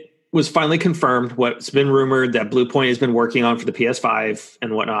it was finally confirmed what's been rumored that Blue Point has been working on for the PS5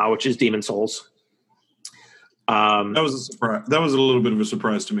 and whatnot, which is Demon's Souls. That was a surprise. That was a little bit of a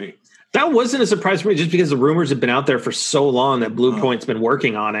surprise to me. That wasn't a surprise for me just because the rumors have been out there for so long that Blue Point's been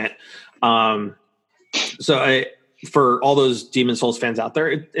working on it. For all those Demon's Souls fans out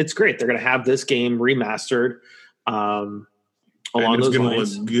there, it's great. They're going to have this game remastered along those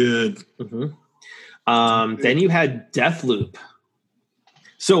lines. Look good. Mm-hmm. Then you had Deathloop.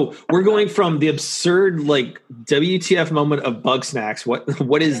 So we're going from the absurd, WTF moment of Bugsnax.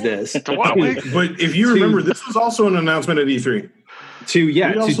 What is this? But if you remember, this was also an announcement at E3. To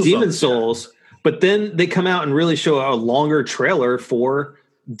Demon's Souls. But then they come out and really show a longer trailer for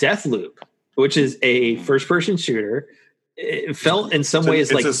Deathloop, which is a first-person shooter. It felt in some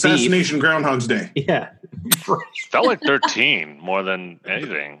ways like Assassination Groundhog's Day. Yeah. Felt like 13 more than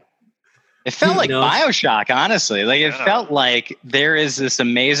anything. It felt like BioShock, honestly. It felt like there is this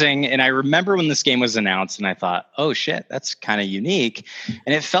amazing, and I remember when this game was announced and I thought, oh shit, that's kind of unique.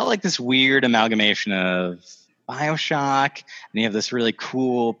 And it felt like this weird amalgamation of BioShock, and you have this really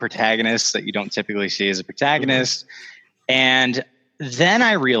cool protagonist that you don't typically see as a protagonist. Mm-hmm. And then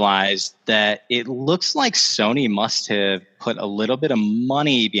I realized that it looks like Sony must have put a little bit of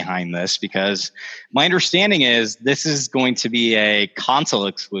money behind this, because my understanding is this is going to be a console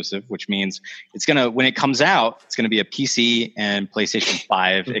exclusive, which means when it comes out, it's going to be a PC and PlayStation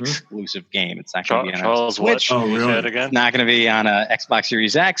 5 exclusive game. It's not going to be on a Switch. Oh, really? It's not going to be on a Xbox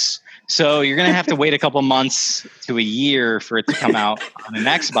Series X. So you're going to have to wait a couple months to a year for it to come out on an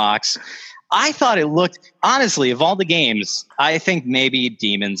Xbox. I thought it looked, honestly, of all the games, I think maybe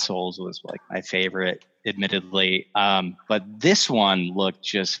Demon's Souls was my favorite, admittedly. But this one looked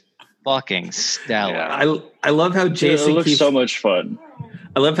just fucking stellar. Yeah. I love how Jason looks so much fun.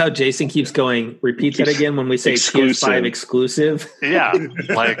 I love how Jason keeps going, repeat that again when we say PS5 exclusive. Yeah.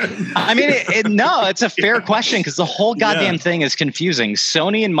 It's a fair question because the whole goddamn thing is confusing.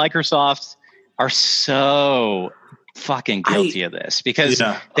 Sony and Microsoft are so fucking guilty of this because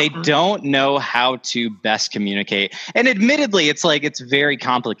they don't know how to best communicate. And admittedly, it's very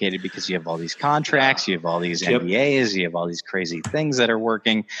complicated because you have all these contracts, you have all these NDAs, you have all these crazy things that are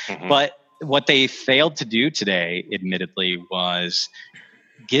working. Mm-hmm. But what they failed to do today, admittedly, was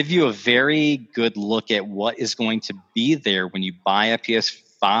give you a very good look at what is going to be there when you buy a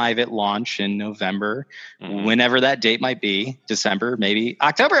PS5 at launch in November, whenever that date might be, December, maybe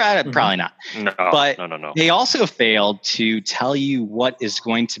October, probably not. No. They also failed to tell you what is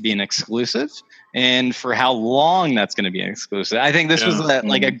going to be an exclusive and for how long that's going to be an exclusive. I think this was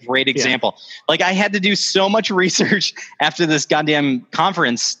a great example. I had to do so much research after this goddamn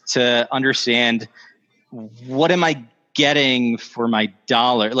conference to understand what am I getting for my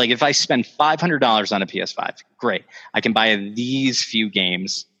dollar. If I spend $500 on a PS5, great. I can buy these few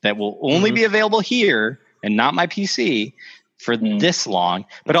games that will only be available here and not my PC for this long.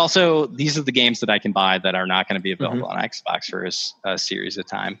 But also, these are the games that I can buy that are not going to be available on Xbox for a series of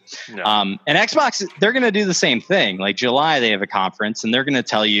time. Yeah. And Xbox, they're going to do the same thing. July, they have a conference, and they're going to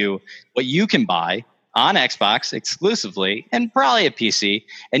tell you what you can buy on Xbox exclusively and probably a PC,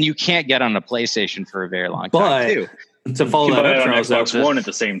 and you can't get on a PlayStation for a very long time, too. To follow that up, on Xbox One at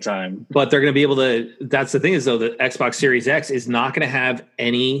the same time. But they're going to be able to. That's the thing is, though, the Xbox Series X is not going to have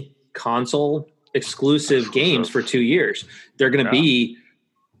any console exclusive games for 2 years. They're going to be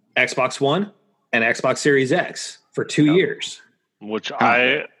Xbox One and Xbox Series X for 2 years. Which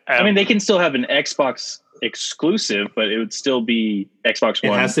I mean, they can still have an Xbox exclusive, but it would still be Xbox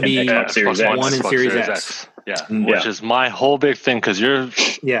One. It has to be Xbox Series X. One and Series X. Yeah, which is my whole big thing because you're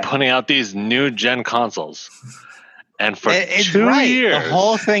putting out these new gen consoles. And for 2 years, the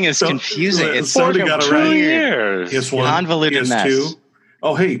whole thing is confusing. It's sort of got it right. 2 years. PS1, convoluted PS2. Mess.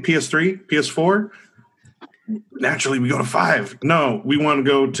 Oh, hey, PS3, PS4. Naturally, we go to 5. No, we want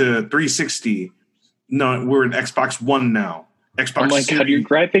to go to 360. No, we're in Xbox One now. Xbox. Oh my God, you're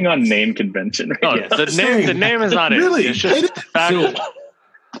griping on name convention. Right? No, the name is not really? It's just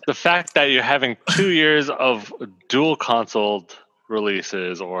the fact that you're having 2 years of dual console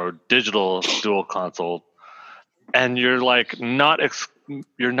releases or digital dual console. And you're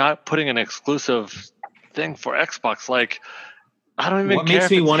you're not putting an exclusive thing for Xbox. I don't even care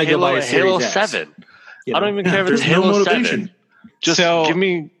if it's Halo 7. I don't even care if it's Halo 7. Just give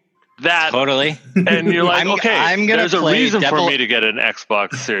me that. Totally. And you're there's a reason for me to get an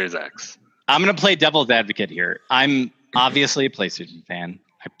Xbox Series X. I'm going to play devil's advocate here. I'm obviously a PlayStation fan.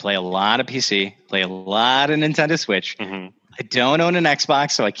 I play a lot of PC, play a lot of Nintendo Switch. Mm-hmm. I don't own an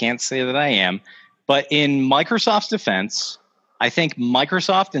Xbox, so I can't say that I am. But in Microsoft's defense, I think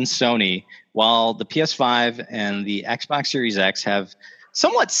Microsoft and Sony, while the PS5 and the Xbox Series X have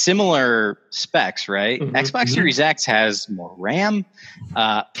somewhat similar specs, right? Mm-hmm. Xbox Series X has more RAM.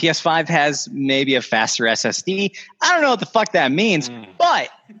 PS5 has maybe a faster SSD. I don't know what the fuck that means, but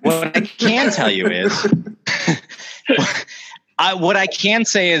what I can tell you is, what I can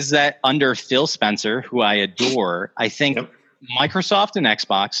say is that under Phil Spencer, who I adore, I think Microsoft and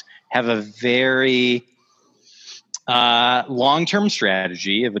Xbox have a very long-term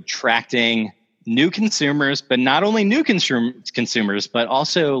strategy of attracting new consumers, but not only new consumers, but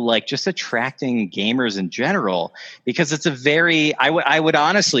also like just attracting gamers in general, because it's a very, I would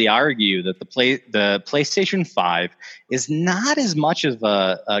honestly argue that the PlayStation 5 is not as much of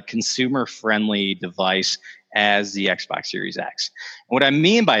a consumer-friendly device as the Xbox Series X. And what I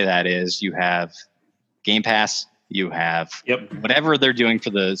mean by that is you have Game Pass, you have whatever they're doing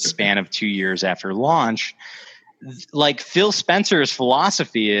for the span of 2 years after launch. Like Phil Spencer's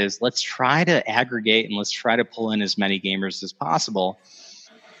philosophy is, let's try to aggregate and let's try to pull in as many gamers as possible.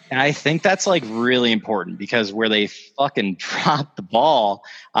 And I think that's like really important, because where they fucking dropped the ball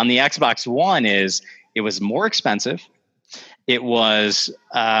on the Xbox One is it was more expensive. It was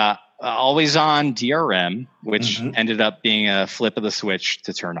always on DRM, which ended up being a flip of the switch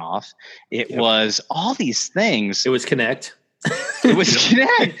to turn off. It was all these things. It was Kinect. It was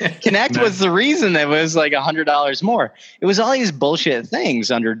Kinect. Kinect was the reason that it was like $100 more. It was all these bullshit things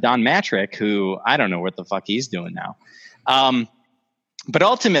under Don Matrick, who I don't know what the fuck he's doing now. But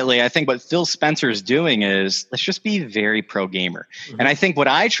ultimately, I think what Phil Spencer is doing is let's just be very pro gamer. And I think what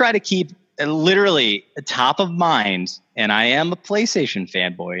I try to keep literally top of mind, and I am a PlayStation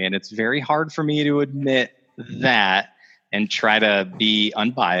fanboy, and it's very hard for me to admit that and try to be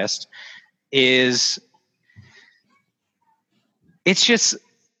unbiased, is it's just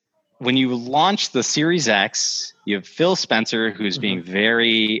when you launch the Series X, you have Phil Spencer, who's being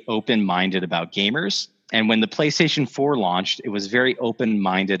very open-minded about gamers. And when the PlayStation 4 launched, it was very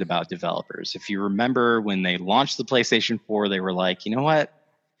open-minded about developers. If you remember when they launched the PlayStation 4, they were like, you know what?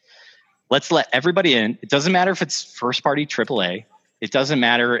 Let's let everybody in. It doesn't matter if it's first-party AAA. It doesn't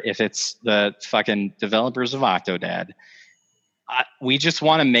matter if it's the fucking developers of Octodad. We just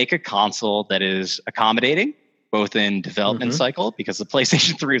want to make a console that is accommodating, both in development cycle, because the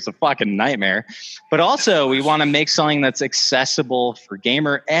PlayStation 3 is a fucking nightmare, but also we want to make something that's accessible for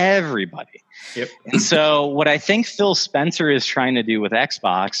gamer everybody. And so what I think Phil Spencer is trying to do with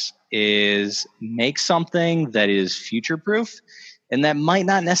Xbox is make something that is future-proof, and that might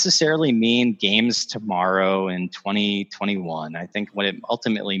not necessarily mean games tomorrow in 2021. I think what it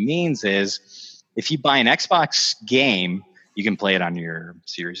ultimately means is if you buy an Xbox game, you can play it on your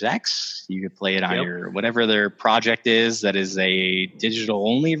Series X. You can play it on your whatever their project is that is a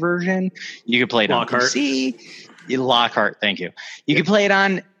digital-only version. You can play it on PC. Lockhart, thank you. You can play it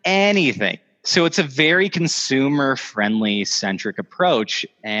on anything. So it's a very consumer-friendly centric approach.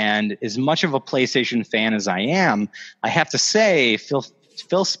 And as much of a PlayStation fan as I am, I have to say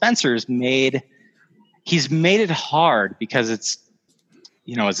Phil Spencer's made it hard, because it's,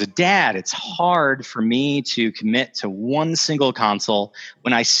 you know, as a dad, it's hard for me to commit to one single console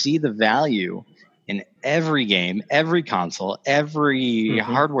when I see the value in every game, every console, every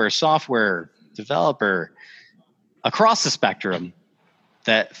hardware, software developer across the spectrum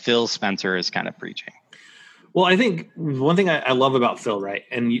that Phil Spencer is kind of preaching. Well, I think one thing I love about Phil, right,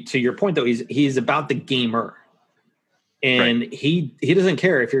 and to your point though, he's about the gamer, and he doesn't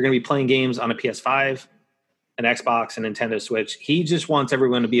care if you're going to be playing games on a PS5, an Xbox, and Nintendo Switch. He just wants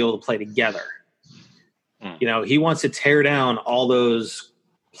everyone to be able to play together. You know, he wants to tear down all those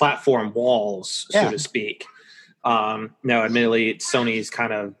platform walls, so to speak. Now, admittedly, Sony's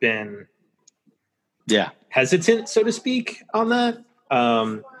kind of been hesitant, so to speak, on that.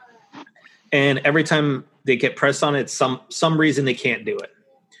 And every time they get pressed on it, some reason they can't do it.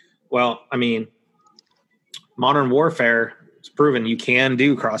 Well, I mean, Modern Warfare has proven you can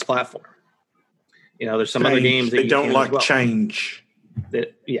do cross-platform. You know, there's some other games that they don't like change.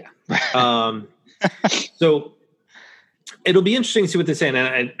 So it'll be interesting to see what they say.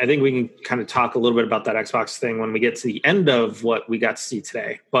 And I think we can kind of talk a little bit about that Xbox thing when we get to the end of what we got to see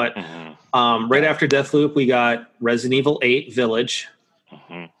today. But right after Deathloop, we got Resident Evil 8 Village.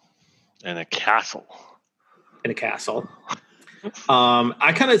 In a castle. I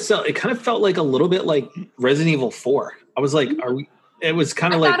kind of felt like a little bit like Resident Evil 4. I was like, are we? It was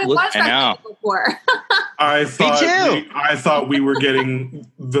kind of like, I know. I thought we were getting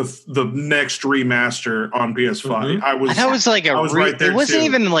the next remaster on PS5. I thought it was like right there. It wasn't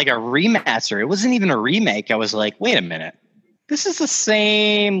even like a remaster. It wasn't even a remake. I was like, wait a minute. This is the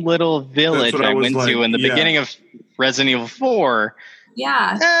same little village I went to in the beginning of Resident Evil 4.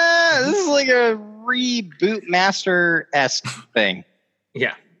 Yeah. This is like a reboot master-esque thing.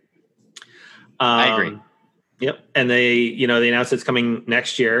 Yeah. I agree. Yep. And they announced it's coming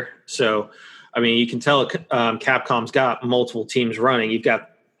next year. So, I mean, you can tell Capcom's got multiple teams running. You've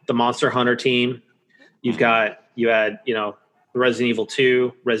got the Monster Hunter team. You had the Resident Evil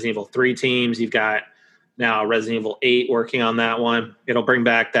 2, Resident Evil 3 teams. You've got now Resident Evil 8 working on that one. It'll bring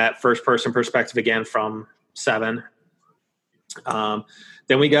back that first-person perspective again from 7.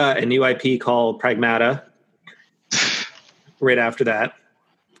 Then we got a new IP called Pragmata right after that.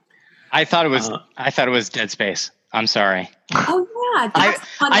 I thought it was Dead Space. I'm sorry. Oh yeah,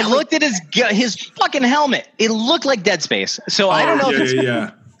 I looked at his fucking helmet. It looked like Dead Space. So I don't know if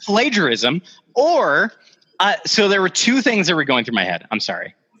it's plagiarism or so there were two things that were going through my head. I'm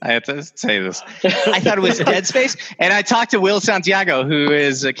sorry. I have to say this. I thought it was Dead Space, and I talked to Will Santiago, who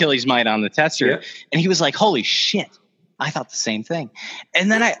is Achilles' Might on the tester, and he was like, "Holy shit!" I thought the same thing.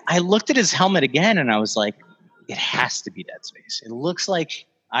 And then I looked at his helmet again, and I was like, "It has to be Dead Space. It looks like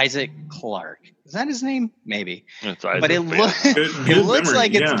Isaac Clarke. Is that his name? Maybe. But it looks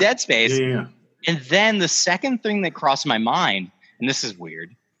like it's Dead Space." Yeah. And then the second thing that crossed my mind, and this is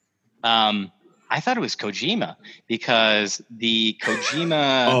weird, I thought it was Kojima because the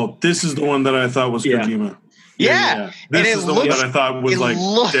Kojima. Oh, this is the one that I thought was Kojima. Yeah. This is the one that I thought was like.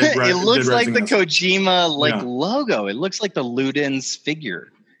 It looks like the Kojima logo. It looks like the Ludens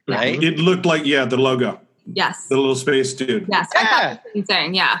figure, right? It looked like the logo. Yes. The little space dude. Yes. I thought the same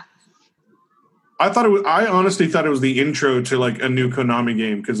thing. Yeah. I honestly thought it was the intro to like a new Konami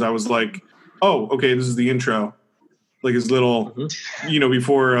game because I was like, oh, okay, this is the intro. Like his little,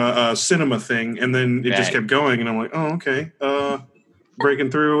 before a cinema thing. And then it just kept going. And I'm like, oh, okay.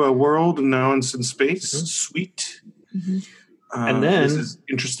 Breaking through a world and now it's in space. Mm-hmm. Sweet. Mm-hmm. And then this is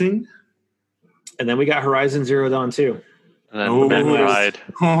interesting. And then we got Horizon Zero Dawn 2. And then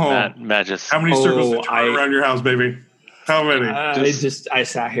Matt just. How many circles did you run around your house, baby? How many? I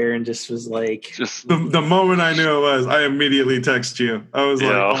sat here and just was like, the moment I knew it was, I immediately texted you. I was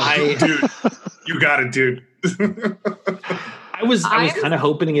like, dude, you got it, dude. I was kind of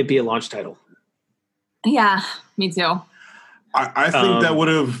hoping it'd be a launch title. Yeah, me too. I think that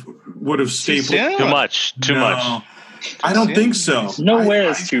would have stapled too much. I don't think so. Nowhere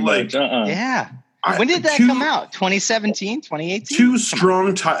is too much. Yeah. When did that come out? 2017, 2018? Two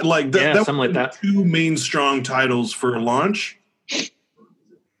strong titles. Like that something like that. Two main strong titles for launch.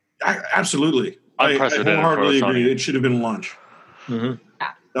 Absolutely. I wholeheartedly agree. It should have been a launch. Mm-hmm.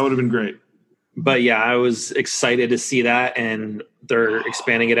 That would have been great. But yeah, I was excited to see that, and they're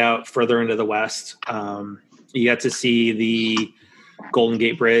expanding it out further into the West. You got to see the Golden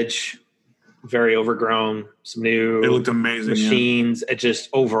Gate Bridge, very overgrown, some new. It looked amazing. Machines. It just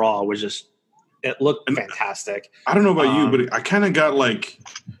overall was just. It looked fantastic. I don't know about you, but I kind of got like.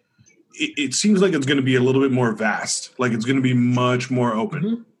 It seems like it's going to be a little bit more vast. Like it's going to be much more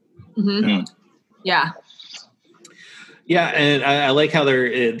open. Mm-hmm. Mm-hmm. Yeah. Yeah, and I like how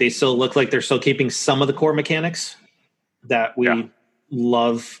they still look like they're still keeping some of the core mechanics that we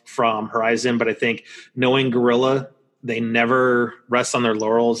love from Horizon. But I think knowing Guerrilla, they never rest on their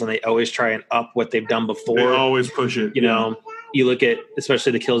laurels, and they always try and up what they've done before. They always push it. You know, you look at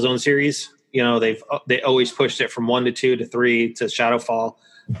especially the Killzone series. You know, they always pushed it from 1 to 2 to 3 to Shadowfall.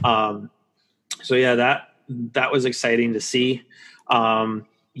 So yeah, that was exciting to see.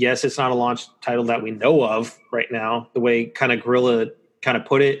 Yes, it's not a launch title that we know of right now. The way kind of Guerrilla kind of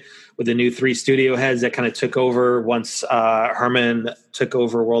put it with the new 3 studio heads that kind of took over once Herman took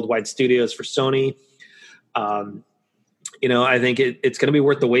over Worldwide Studios for Sony. I think it's going to be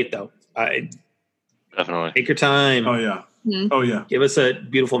worth the wait, though. Definitely. Take your time. Oh, yeah. Mm-hmm. Oh, yeah. Give us a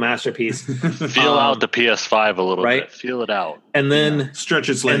beautiful masterpiece. Feel out the PS5 a little bit. Feel it out. And then... stretch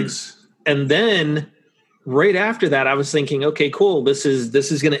its legs. And then... right after that, I was thinking, okay, cool. This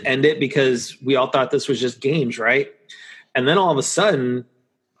is going to end it because we all thought this was just games, right? And then all of a sudden,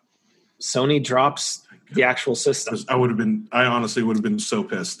 Sony drops the actual system. I honestly would have been so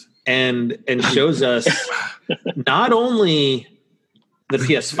pissed. And shows us not only the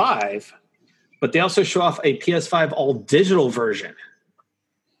PS5, but they also show off a PS5 all digital version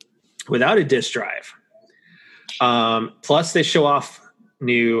without a disc drive. Plus, they show off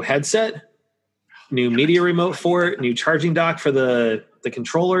new headset. New media remote for it, new charging dock for the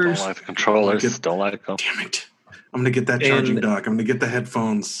controllers. Don't like the controllers. Don't like them. Damn it. I'm going to get that charging dock. I'm going to get the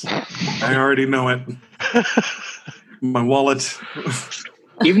headphones. I already know it. My wallet.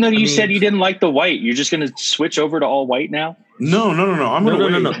 Even though you said you didn't like the white, you're just going to switch over to all white now? No. I'm going to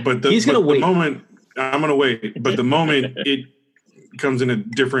wait. No. But he's going to wait. The moment I'm going to wait. But the moment it comes in a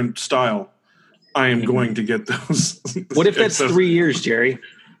different style, I am going to get those. What if that's 3 years, Jerry?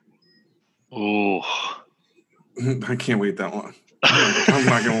 Ooh. I can't wait that long. I'm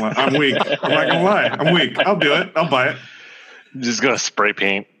not going to lie. I'm weak. I'm not going to lie. I'm weak. I'll do it. I'll buy it. I'm just going to spray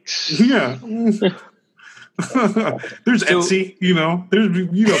paint. Yeah. There's Etsy, there's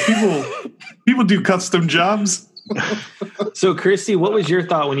people do custom jobs. So Christy, what was your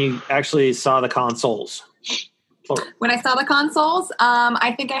thought when you actually saw the consoles? When I saw the consoles,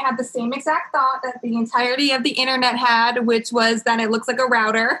 I think I had the same exact thought that the entirety of the internet had, which was that it looks like a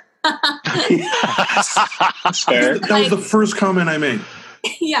router. That's fair. That was the first comment I made.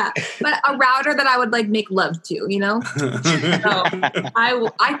 Yeah, but a router that I would make love to, So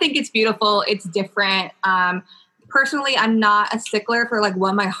I think it's beautiful. It's different. Personally, I'm not a stickler for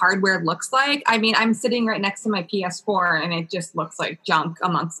what my hardware looks like. I mean, I'm sitting right next to my PS4 and it just looks like junk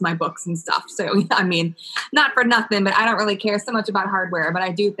amongst my books and stuff. So, I mean, not for nothing, but I don't really care so much about hardware, but I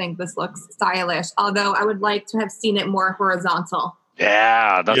do think this looks stylish. Although I would like to have seen it more horizontal.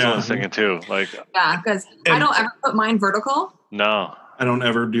 Yeah, that's what I was thinking too. Yeah, because I don't ever put mine vertical. No. I don't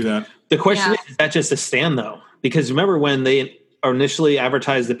ever do that. The question is that just a stand though? Because remember when they initially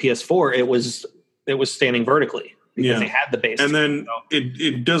advertised the PS4, it was standing vertically because they had the base. And then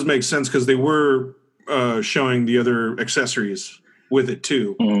it does make sense because they were showing the other accessories with it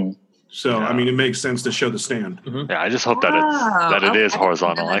too. Mm. So I mean, it makes sense to show the stand. Mm-hmm. Yeah, I just hope that it is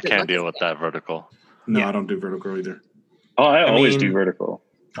horizontal. I can't deal with that vertical. No, I don't do vertical either. Oh, I always do vertical.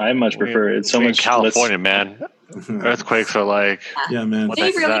 I much prefer it. It's so much California, man. Earthquakes are yeah, man.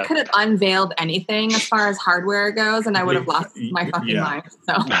 They really could have unveiled anything as far as hardware goes, and I would have lost my fucking mind.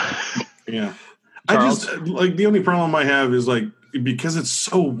 So, yeah. Charles? I just the only problem I have is because it's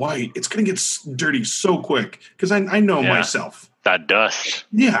so white, it's gonna get dirty so quick. Because I know myself. That dust.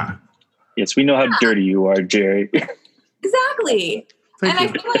 Yeah. Yes, we know how dirty you are, Jerry. Exactly. And I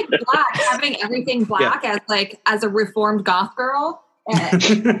feel black, having everything black as a reformed goth girl. And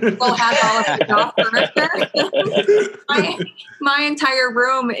still has all of the goth furniture. my entire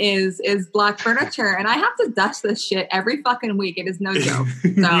room is black furniture, and I have to dust this shit every fucking week. It is no joke.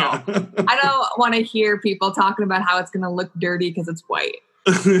 So I don't want to hear people talking about how it's going to look dirty because it's white.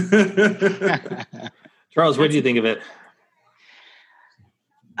 Charles, what do you think of it?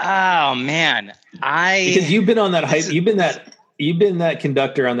 Oh man, because you've been on that hype. You've been that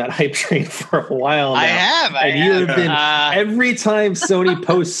conductor on that hype train for a while now. I have. You have been every time Sony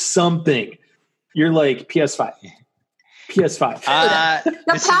posts something, you're like PS5. The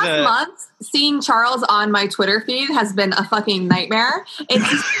past month, seeing Charles on my Twitter feed has been a fucking nightmare.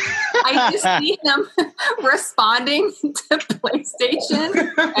 I just see him responding to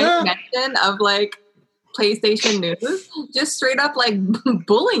PlayStation and mention of PlayStation news, just straight up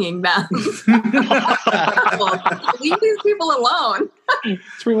bullying them. Leave these people alone.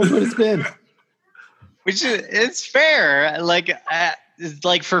 That's pretty much what it's been. Which it's fair.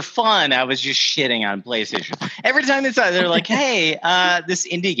 For fun, I was just shitting on PlayStation. Every time they're like, "Hey, this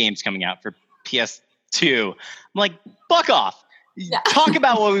indie game's coming out for PS2." I'm like, "Fuck off! Talk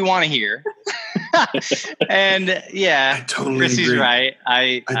about what we want to hear." And I totally Chrissy's agree. right.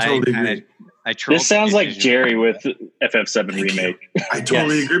 I totally agree. This sounds like Jerry with FF7 remake. I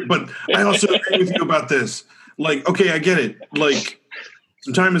totally agree, but I also agree with you about this. Okay, I get it.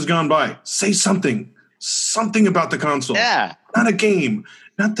 Some time has gone by. Say something about the console. Yeah, not a game,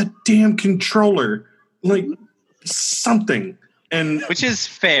 not the damn controller. Something, and which is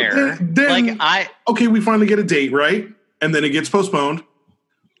fair. Then okay, we finally get a date, right? And then it gets postponed.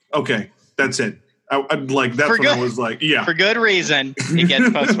 Okay, that's it. I was like, yeah. For good reason, it gets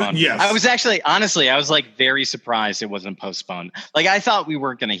postponed. Yes. I was actually, honestly, very surprised it wasn't postponed. I thought we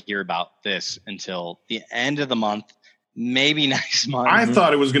weren't going to hear about this until the end of the month, maybe next month. I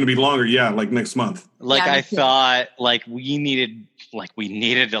thought it was going to be longer. Yeah, next month. I thought we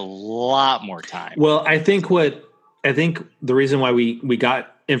needed a lot more time. Well, I think the reason why we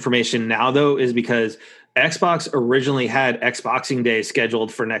got information now though is because Xbox originally had Xboxing Day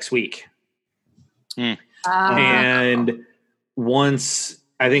scheduled for next week. And once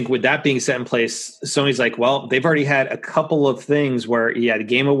I think with that being set in place, Sony's like, well, they've already had a couple of things where the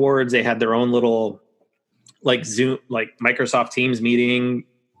Game Awards, they had their own little Zoom, Microsoft Teams meeting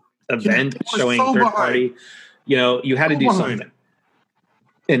event showing third party. You had to do something.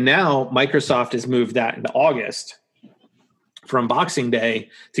 And now Microsoft has moved that into August from Boxing Day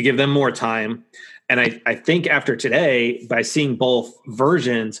to give them more time. And I think after today, by seeing both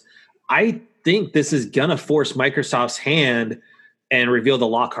versions, I think this is going to force Microsoft's hand and reveal the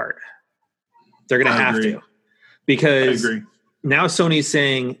Lockhart. They're going to have to. Because now Sony's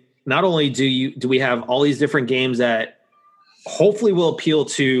saying, not only do we have all these different games that hopefully will appeal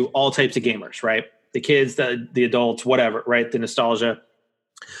to all types of gamers, right? The kids, the adults, whatever, right? The nostalgia.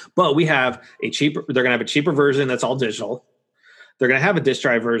 But we have they're going to have a cheaper version that's all digital. They're going to have a disc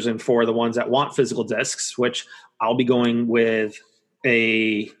drive version for the ones that want physical discs, which I'll be going with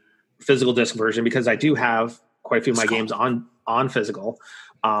a physical disc version because I do have quite a few of my games on physical.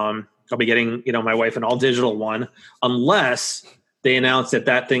 I'll be getting, my wife an all digital one, unless they announce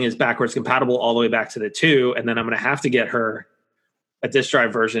that thing is backwards compatible all the way back to the 2. And then I'm going to have to get her a disc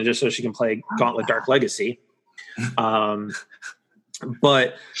drive version just so she can play Gauntlet Dark Legacy. But,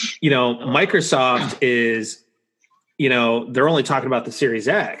 Microsoft is, they're only talking about the Series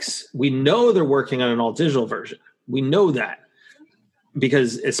X. We know they're working on an all digital version. We know that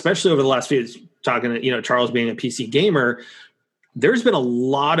because especially over the last few years, talking to, Charles being a PC gamer, there's been a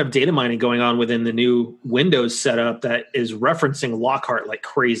lot of data mining going on within the new Windows setup that is referencing Lockhart like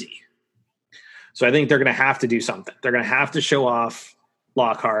crazy. So I think they're going to have to do something. They're going to have to show off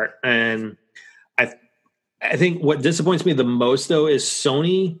Lockhart. And I think what disappoints me the most, though, is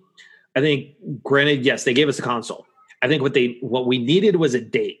Sony. I think, granted, yes, they gave us a console. I think what we needed was a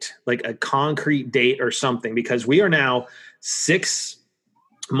date, like a concrete date or something, because we are now 6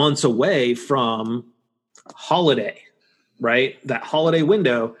 months away from holiday, right? That holiday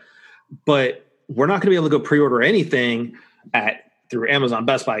window, but we're not going to be able to go pre-order anything through Amazon,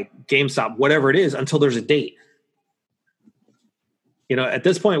 Best Buy, GameStop, whatever it is, until there's a date. At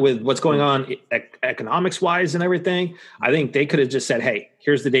this point with what's going on economics wise and everything, I think they could have just said, hey,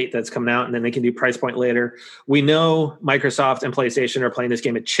 here's the date that's coming out. And then they can do price point later. We know Microsoft and PlayStation are playing this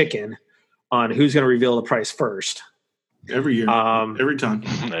game of chicken on who's going to reveal the price first. Every year, every time.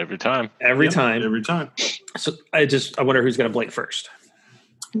 Every time. Every time. So I wonder who's going to blink first.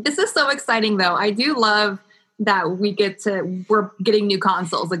 This is so exciting though. I do love that we're getting new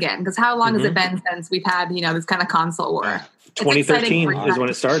consoles again. Because how long has it been since we've had, this kind of console war? 2013 is when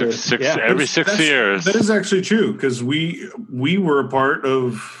it started. Every 6 years. That is actually true because we were a part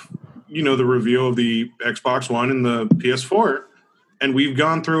of the reveal of the Xbox One and the PS4, and we've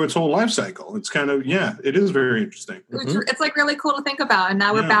gone through its whole life cycle. It's kind of it is very interesting. It's like really cool to think about, and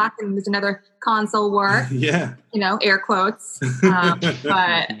now we're back, and there's another console war. Air quotes.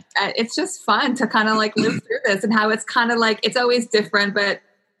 But it's just fun to kind of like live through this and how it's kind of like it's always different, but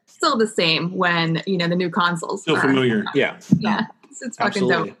still the same when the new consoles still familiar. It's fucking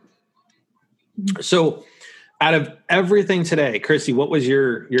dope. So out of everything today, Christy, what was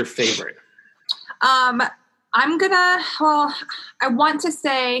your favorite? I want to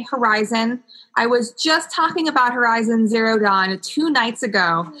say Horizon. I was just talking about Horizon Zero Dawn 2 nights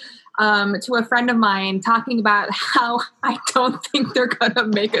ago to a friend of mine, talking about how I don't think they're going to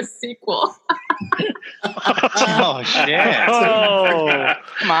make a sequel. Oh, shit. Oh,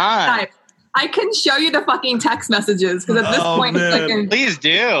 come on. I can show you the fucking text messages because at this point, please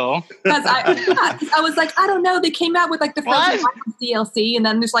do. Because I was like, I don't know. They came out with like the Frozen Wilds DLC and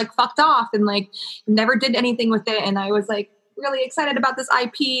then just like fucked off and like never did anything with it. And I was like really excited about this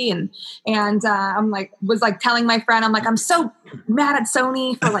IP and I'm like was like telling my friend, I'm like, I'm so mad at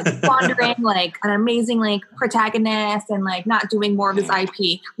Sony for like squandering like an amazing like protagonist and like not doing more of this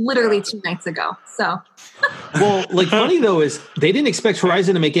IP literally 2 nights ago. So well, like funny though is they didn't expect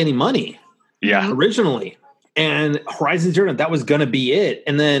Horizon to make any money. Yeah. Originally. And Horizon Zero Dawn, that was going to be it.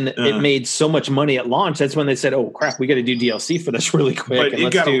 And then it made so much money at launch. That's when they said, oh, crap, we got to do DLC for this really quick. And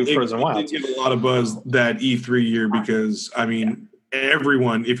let's do Frozen Wilds. It did get a lot of buzz that E3 year because, I mean,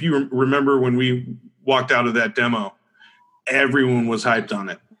 everyone, if you remember when we walked out of that demo, everyone was hyped on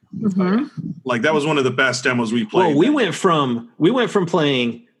it. Mm-hmm. Like, that was one of the best demos we played. Well, we went from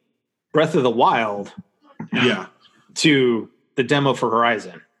playing Breath of the Wild to the demo for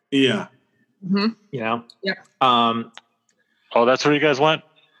Horizon. Yeah. Mm-hmm. Yep. Oh, that's where you guys went?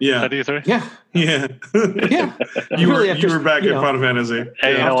 Yeah. At E3? Yeah. Yeah. You were back at Final Fantasy.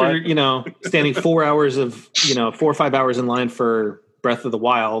 Hey, after, standing 4 hours of, 4 or 5 hours in line for Breath of the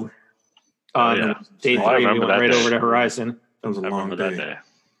Wild on day 3, we went right over to Horizon. That was a long day. That day.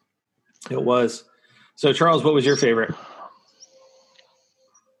 It was. So, Charles, what was your favorite?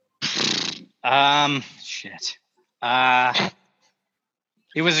 Shit.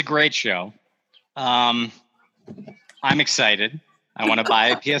 It was a great show. I'm excited. I want to buy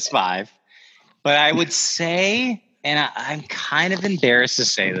a PS5. But I would say, and I'm kind of embarrassed to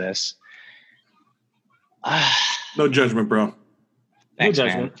say this. No judgment, bro. Thanks, no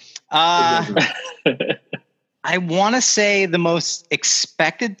man. judgment. I want to say the most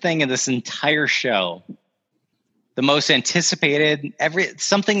expected thing of this entire show, the most anticipated,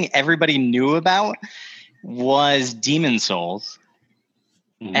 something everybody knew about, was Demon Souls.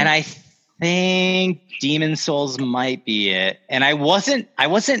 Mm-hmm. And I think Demon Souls might be it. And I wasn't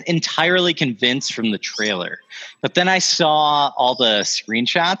entirely convinced from the trailer, but then I saw all the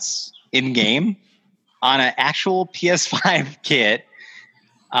screenshots in game on an actual PS5 kit.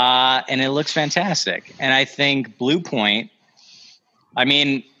 And it looks fantastic. And I think Bluepoint, I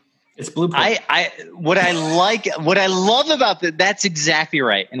mean, it's Bluepoint. What I love about that's exactly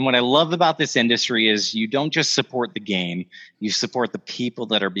right. And what I love about this industry is you don't just support the game, you support the people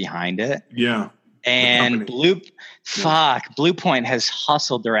that are behind it. Yeah. And Bluepoint has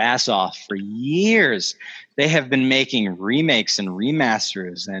hustled their ass off for years. They have been making remakes and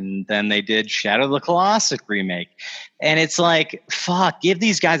remasters, and then they did Shadow of the Colossus remake. And it's like, give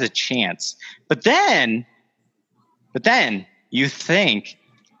these guys a chance. But then you think,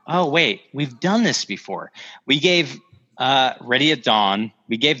 oh, wait, we've done this before. We gave Ready at Dawn,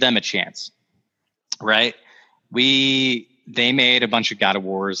 we gave them a chance, right? They made a bunch of God of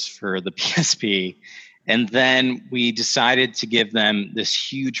Wars for the PSP. And then we decided to give them this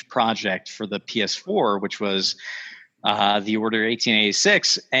huge project for the PS4, which was the Order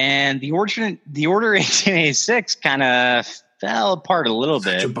 1886. And the Order 1886 kind of fell apart a little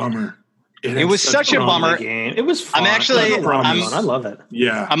bit. Such a bummer. It was such a bummer. Game. It was fun. I love it.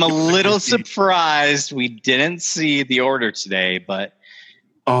 Yeah. I'm a little surprised we didn't see the Order today, but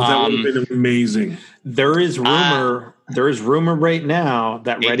that would have been amazing. There is rumor right now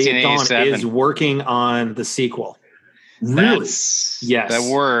that Ready at Dawn is working on the sequel. Really? Yes. That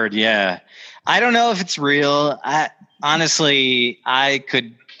word, yeah. I don't know if it's real. Honestly, I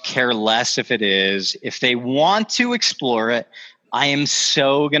could care less if it is. If they want to explore it, I am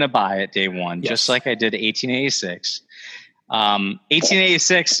so going to buy it day one, just like I did 1886.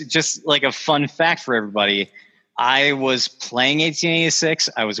 1886, just like a fun fact for everybody, I was playing 1886.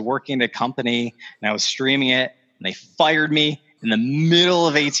 I was working at a company, and I was streaming it, and they fired me in the middle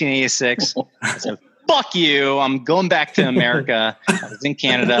of 1886. I said, fuck you. I'm going back to America. I was in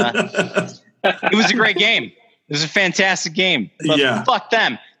Canada. It was a great game. It was a fantastic game. But fuck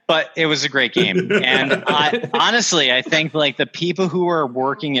them. But it was a great game. And I think like the people who are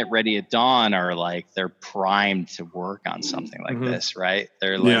working at Ready at Dawn are like, they're primed to work on something like this, right?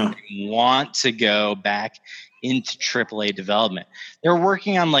 They're like, they want to go back into AAA development. They're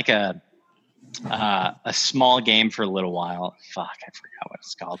working on like a small game for a little while. Fuck, I forgot what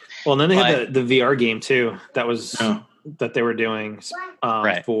it's called. Well, and then they had the VR game too. That was that they were doing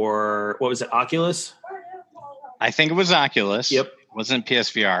for, what was it, Oculus? I think it was Oculus. Yep. It wasn't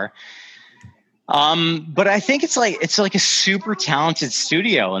PSVR. But I think it's like a super talented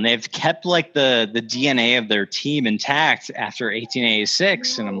studio, and they've kept like the DNA of their team intact after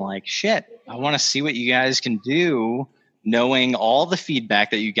 1886. And I'm like, shit, I want to see what you guys can do, knowing all the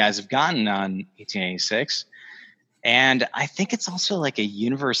feedback that you guys have gotten on 1886. And I think it's also like a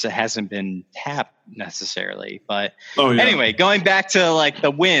universe that hasn't been tapped necessarily. But anyway, going back to like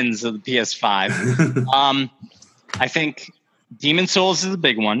the wins of the PS5, I think Demon Souls is the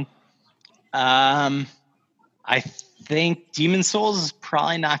big one. I think Demon Souls is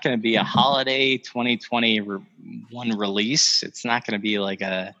probably not going to be a holiday 2021 release. It's not going to be like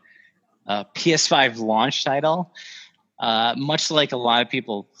a PS5 launch title, much like a lot of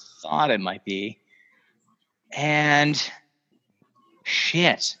people thought it might be. And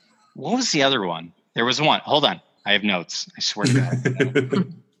shit, what was the other one? There was one. Hold on. I have notes. I swear to God.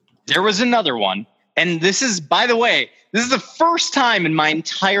 There was another one. And this is, by the way, this is the first time in my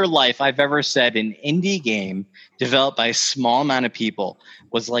entire life I've ever said an indie game developed by a small amount of people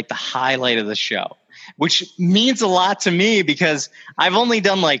was like the highlight of the show, which means a lot to me because I've only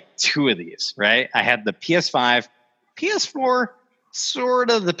done like 2 of these, right? I had the PS5, PS4, sort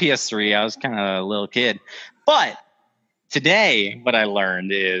of the PS3. I was kind of a little kid. But today, what I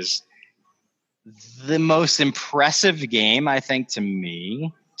learned is the most impressive game, I think, to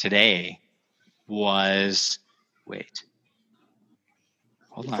me today was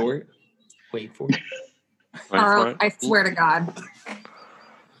hold on. Wait for it. Carl, I swear to God.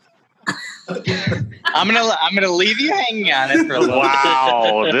 I'm gonna leave you hanging on it for a little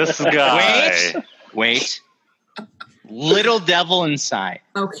Wow, this guy. Wait. Little Devil Inside.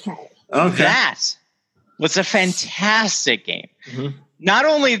 Okay. That was a fantastic game. Mm-hmm. Not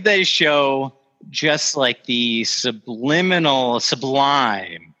only did they show just like the sublime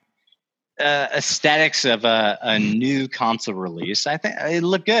aesthetics of a new console release, I think it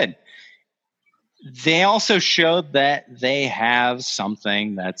looked good. they also showed that they have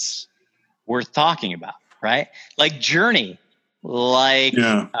something that's worth talking about, right? Like Journey,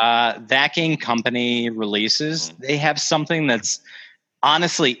 that game company releases, they have something that's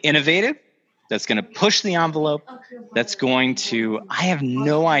honestly innovative, that's going to push the envelope, that's going to, I have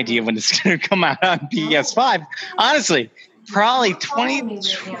no idea when it's going to come out on PS5. Honestly, probably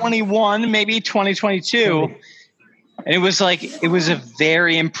 2021, maybe 2022. And it was a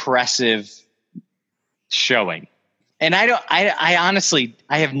very impressive showing. And I honestly,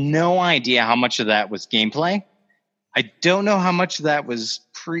 I have no idea how much of that was gameplay. I don't know how much of that was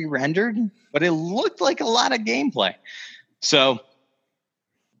pre-rendered, but it looked like a lot of gameplay. So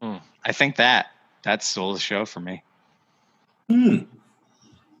I think that stole the show for me.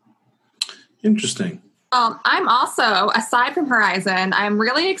 Interesting. I'm also, aside from Horizon, I'm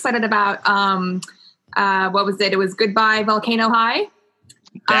really excited about what was it? It was Goodbye Volcano High.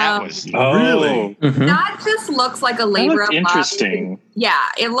 That was really that just looks like a labor of love. Interesting. Yeah,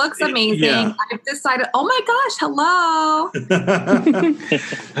 it looks amazing. Yeah. I've decided. Oh my gosh! Hello,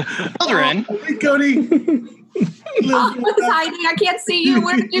 children. Hey, Cody. oh, he's hiding. I can't see you.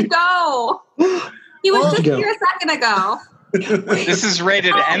 Where did you go? He was just here a second ago. This is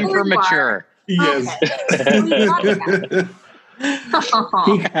rated M for mature. Yes.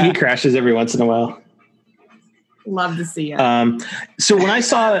 He crashes every once in a while. Love to see it. So when I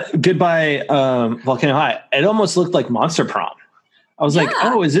saw Goodbye Volcano High, it almost looked like Monster Prom. I was like,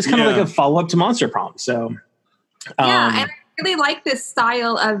 oh, is this kind of like a follow-up to Monster Prom? So and I really like this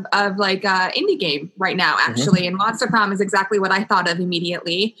style of like indie game right now, actually. And Monster Prom is exactly what I thought of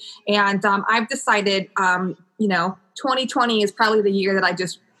immediately. And I've decided, 2020 is probably the year that I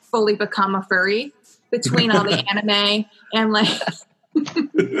just fully become a furry between all the anime and like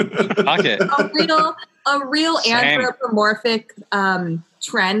a real anthropomorphic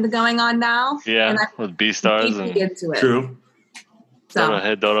trend going on now. Yeah, and with Beastars and into it. True. So. Dodo,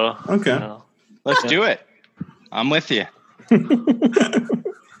 hey Dodo. Okay. Let's do it. I'm with you.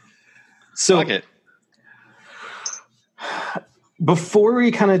 So Fuck it. Before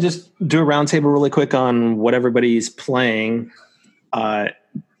we kind of just do a roundtable really quick on what everybody's playing,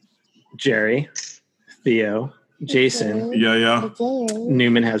 Jerry, Theo, Jason,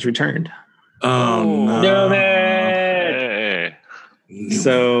 Newman has returned. No. Hey.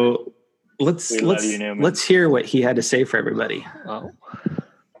 So let's you, hear what he had to say for everybody. Oh.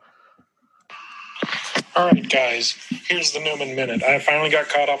 All right, guys, here's the Newman Minute. I finally got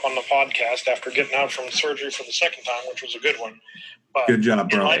caught up on the podcast after getting out from surgery for the second time, which was a good one. But good job,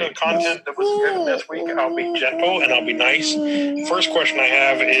 bro. In light of the content that was given this week, I'll be gentle and I'll be nice. First question I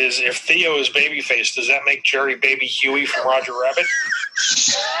have is, if Theo is babyface, does that make Jerry Baby Huey from Roger Rabbit?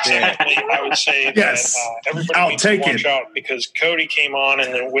 Secondly, I would say that everybody needs to watch out, because Cody came on,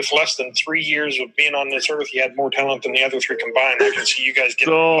 and then with less than 3 years of being on this earth, he had more talent than the other three combined. I can see you guys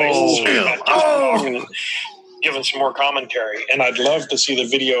getting places. So you're not just talking and giving some more commentary. And I'd love to see the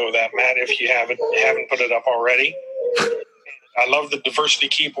video of that, Matt, if you haven't put it up already. I love the diversity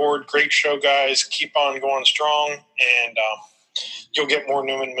keyboard. Great show, guys. Keep on going strong, and you'll get more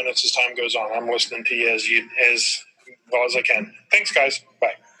Newman minutes as time goes on. I'm listening to you as well as I can. Thanks, guys.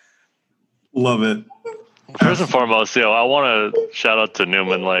 Bye. Love it. First and foremost, I want to shout out to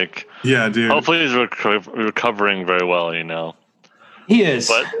Newman. Like, yeah, dude. Hopefully he's recovering very well. He is.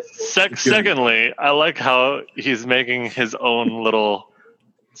 But secondly, I like how he's making his own little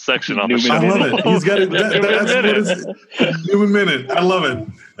section on the show. I love it. He's got it. That's Newman Minute. I love it.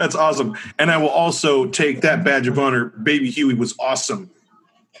 That's awesome. And I will also take that badge of honor. Baby Huey was awesome.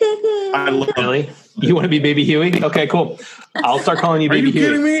 I love Really? You want to be Baby Huey? Okay, cool. I'll start calling you Baby Huey.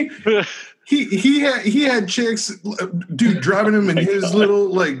 Are you kidding me? He had chicks, dude, driving him in his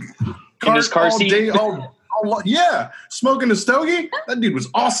little in his car seat. Day, smoking a stogie. That dude was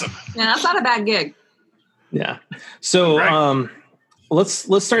awesome. Yeah, that's not a bad gig. Yeah. So let's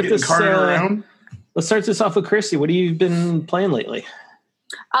start this. Let's start this off with Christy. What have you been playing lately?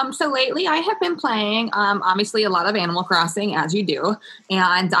 So lately I have been playing, obviously a lot of Animal Crossing, as you do.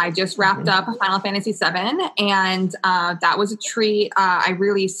 And I just wrapped up Final Fantasy VII, and that was a treat. I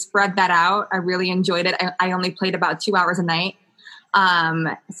really spread that out. I really enjoyed it. I only played about 2 hours a night.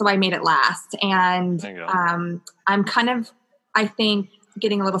 So I made it last. And I'm kind of, I think,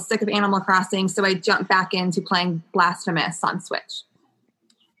 getting a little sick of Animal Crossing. So I jumped back into playing Blasphemous on Switch.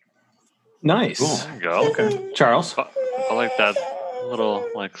 Nice. Cool. There you go. Okay. Charles? I like that little,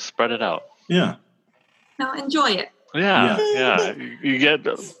 spread it out. Yeah. No, enjoy it. Yeah. You get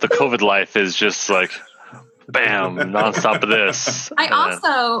the COVID life is just bam, nonstop of this. I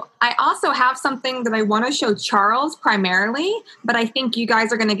also have something that I want to show Charles primarily, but I think you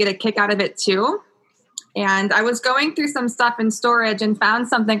guys are going to get a kick out of it too. And I was going through some stuff in storage and found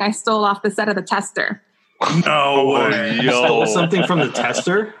something I stole off the set of the tester. No way. You stole something from the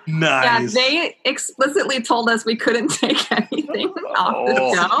tester? Nice. Yeah, they explicitly told us we couldn't take anything off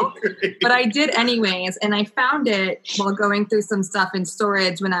the show, but I did anyways, and I found it while going through some stuff in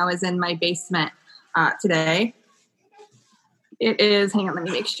storage when I was in my basement today. It is, hang on, let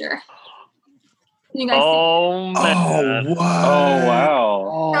me make sure. Can you guys see? Man. Oh, wow. Oh,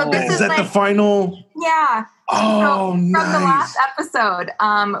 wow. So this Is that the final? Yeah. Oh, so from nice. the last episode,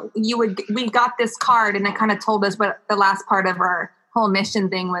 we got this card and it kind of told us what the last part of our whole mission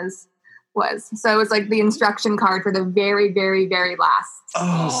thing was. So it was like the instruction card for the very, very, very last.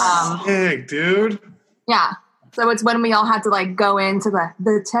 Oh, sick, dude. Yeah. So it's when we all had to like go into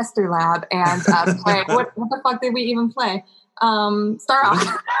the tester lab and play. What the fuck did we even play?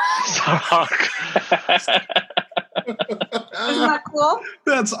 Starhawk. Isn't that cool?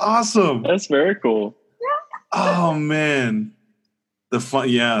 That's awesome. That's very cool. Oh man, that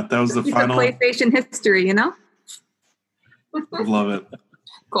was the Piece final. of PlayStation history, you know. Love it.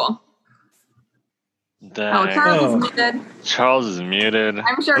 Cool. Dang. Oh, Charles is muted. Charles is muted.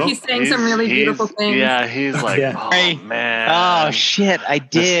 I'm sure he's saying some really beautiful things. Yeah, he's like, Hey. oh man. Oh shit! I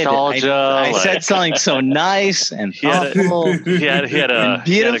did. Nostalgia, I like- said something so nice and He had thoughtful. he had to get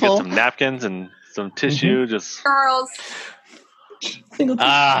Beautiful. some napkins and some tissue. Just Charles.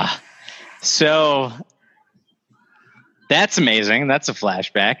 So that's amazing. That's a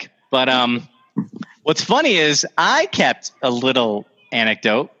flashback. But what's funny is I kept a little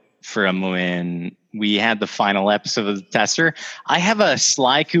anecdote from when we had the final episode of the tester. I have a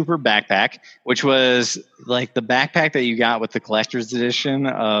Sly Cooper backpack, which was like the backpack that you got with the collector's edition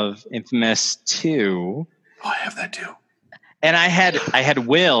of Infamous 2. Oh, I have that too. And I had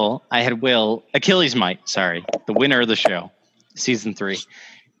Will, Achilles Might, sorry, the winner of the show, season 3.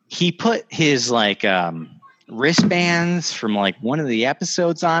 He put his like wristbands from like one of the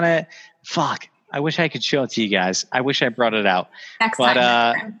episodes on it. Fuck, I wish I could show it to you guys. I wish I brought it out. Next But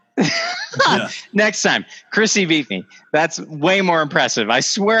time. next time, Chrissy beat me. That's way more impressive. I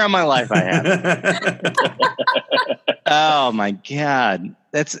swear on my life I have. Oh my god,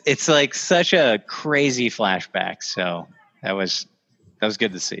 it's like such a crazy flashback. So that was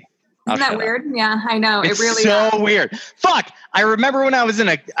good to see. Isn't that weird? Yeah, I know. It's it really so weird. Fuck! I remember when I was in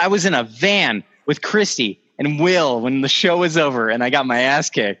a van with Christy and Will when the show was over and I got my ass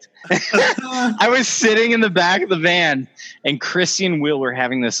kicked. I was sitting in the back of the van and Christy and Will were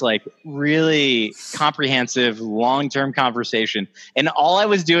having this like really comprehensive long-term conversation. And all I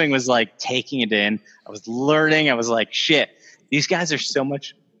was doing was like taking it in. I was learning. I was like, shit, these guys are so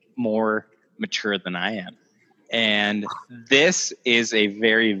much more mature than I am. And this is a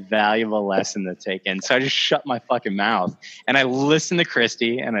very valuable lesson to take in. So I just shut my fucking mouth and I listened to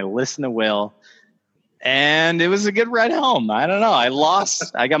Christy and I listened to Will. And it was a good ride home. I don't know. I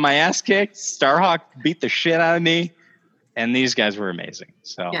lost. I got my ass kicked. Starhawk beat the shit out of me. And these guys were amazing.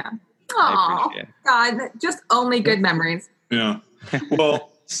 So yeah. I appreciate it. God, just only good memories. Yeah. Well,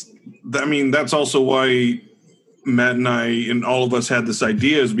 I mean, that's also why Matt and I and all of us had this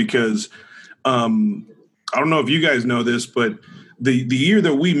idea is because I don't know if you guys know this, but the year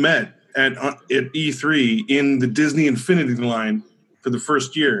that we met at E3 in the Disney Infinity line for the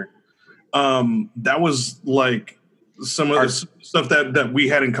first year, that was like some of the stuff that we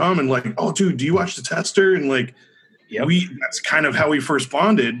had in common. Like, oh, dude, do you watch the tester? And like, that's kind of how we first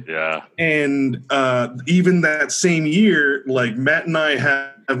bonded. yeah. And even that same year, like Matt and I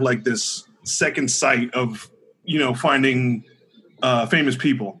have like this second sight of, finding famous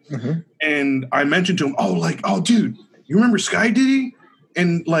people. Mm-hmm. And I mentioned to him, oh, dude, you remember Sky Diddy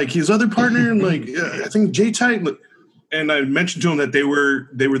and like his other partner and like I think J Tight. And I mentioned to him that they were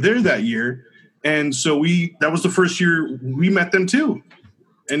there that year, and so that was the first year we met them too.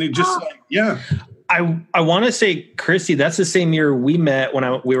 And it just I want to say, Christy, that's the same year we met when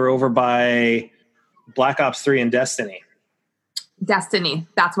we were over by Black Ops 3 and Destiny. Destiny,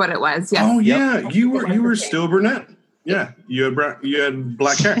 that's what it was. Yes. Oh yeah, you were still brunette. Yeah, you had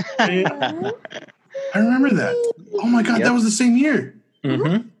black hair. I remember that. Oh my god, that was the same year.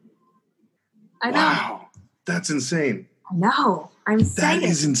 Mm-hmm. I know. Wow. That's insane. No, I'm saying That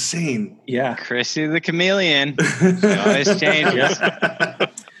is insane. Yeah. Chrissy the chameleon. She always changes.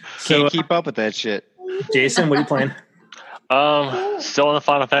 Can't keep up with that shit. Jason, what are you playing? Still in the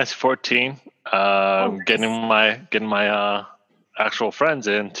Final Fantasy 14. Getting my actual friends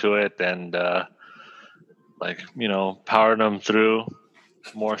into it and powering them through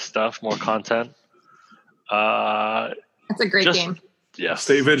more stuff, more content. that's a great game. Yes.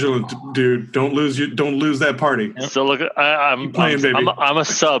 Stay vigilant, dude. Don't lose that party. So look, I'm a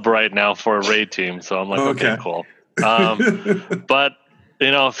sub right now for a raid team, so I'm like, okay cool. But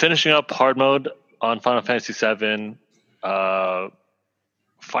finishing up hard mode on Final Fantasy VII,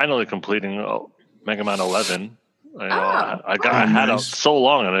 finally completing Mega Man 11. I had it so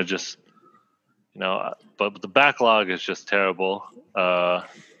long, and I just, but the backlog is just terrible.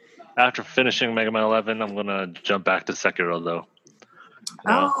 After finishing Mega Man 11, I'm gonna jump back to Sekiro though.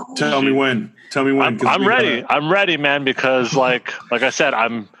 Tell me when. I'm ready. I'm ready, man, because like I said,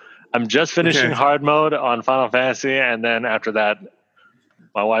 I'm just finishing hard mode on Final Fantasy, and then after that,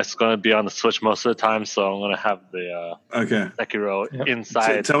 my wife's going to be on the Switch most of the time, so I'm going to have the Sekiro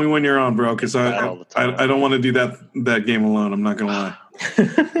inside. Tell me when you're on, bro, because I don't want to do that game alone. I'm not going to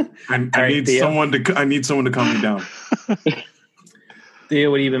lie. I need someone to calm me down.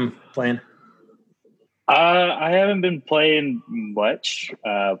 Theo, what have you been playing? I haven't been playing much.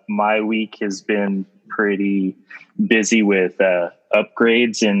 My week has been pretty busy with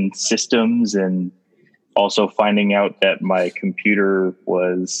upgrades and systems, and also finding out that my computer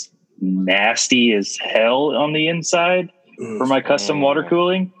was nasty as hell on the inside for my custom water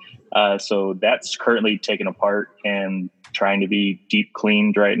cooling. So that's currently taken apart and trying to be deep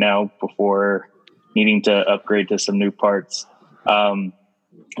cleaned right now before needing to upgrade to some new parts.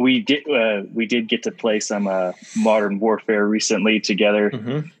 We did get to play some Modern Warfare recently together,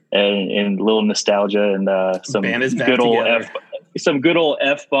 and a little nostalgia and some good old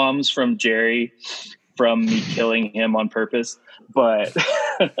F-bombs from Jerry from me killing him on purpose. But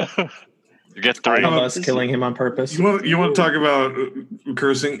you get 3 of us killing him on purpose. You want to talk about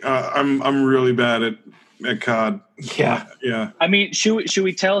cursing? I'm really bad at COD. Yeah. I mean, should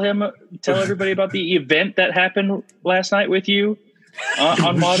we tell everybody about the event that happened last night with you?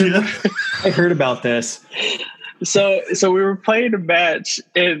 On Modern, I heard about this. So we were playing a match,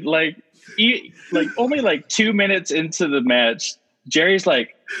 and only 2 minutes into the match, Jerry's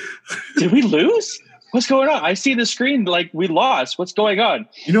like, "Did we lose? What's going on? I see the screen like we lost. What's going on?"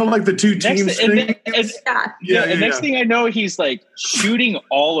 Like the two teams thing. Next thing I know, he's like shooting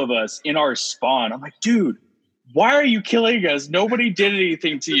all of us in our spawn. I'm like, dude, why are you killing us? Nobody did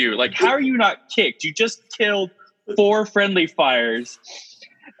anything to you. Like, how are you not kicked? You just killed 4 friendly fires,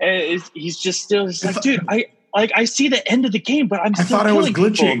 and he's just still like, dude, I see the end of the game, but I thought I was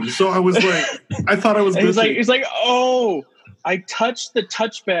glitching, people. So I was like, I thought I was glitching. He's like, oh, I touched the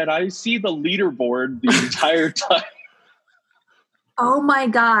touchpad. I see the leaderboard the entire time. Oh my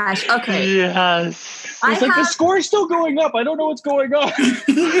gosh! Okay, yes, the score is still going up. I don't know what's going on.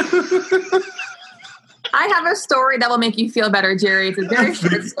 I have a story that will make you feel better, Jerry. It's a very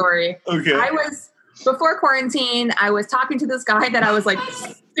short story. Okay, before quarantine, I was talking to this guy that I was like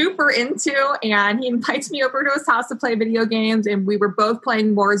super into, and he invites me over to his house to play video games, and we were both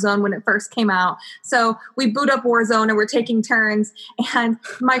playing Warzone when it first came out. So we boot up Warzone and we're taking turns, and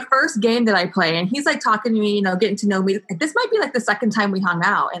my first game that I play, and he's like talking to me, getting to know me. This might be like the second time we hung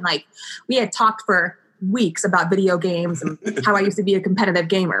out, and like we had talked for weeks about video games and how I used to be a competitive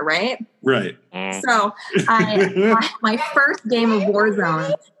gamer, right? Right. So my first game of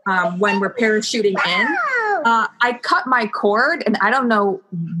Warzone, when we're parachuting in, I cut my cord, and I don't know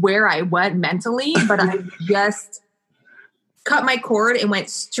where I went mentally, but I just cut my cord and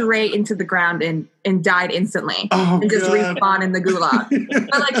went straight into the ground and died instantly and just respawned in the gulag.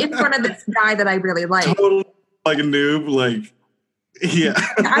 But like in front of this guy that I really like. Totally like a noob, like, yeah.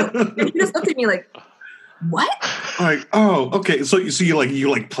 And he just looked at me like, what? Like, oh, okay. So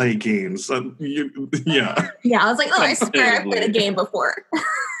you play games. Yeah. Yeah, I was like, oh, I swear I played a game before.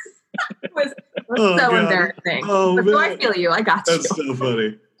 It was so embarrassing. Oh, but I feel you. I got you. That's so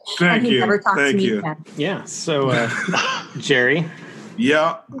funny. Thank you. Never talked Thank to me you. again. Yeah. So, Jerry.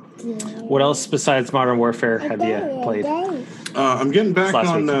 Yeah. What else besides Modern Warfare have you played? I'm getting back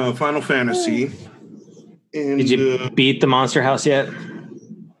on Final Fantasy. And, did you beat the Monster House yet?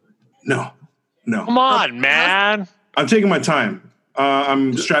 No. Come on, man. I'm taking my time.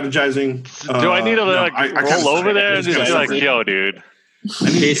 I'm strategizing. Do I need to roll over there and just be like, yo, dude?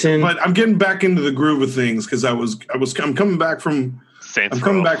 Jason, but I'm getting back into the groove of things because I'm coming back from Saints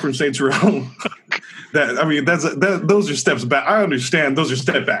Row. Those are steps back. I understand those are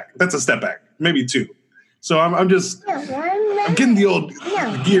step back. That's a step back, maybe 2. So I'm getting the old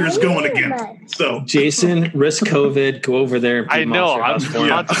gears going again. So Jason, risk COVID, go over there. I know. I'm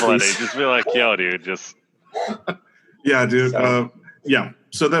contemplating. Just be like, yo, dude, just. Yeah, dude. Yeah.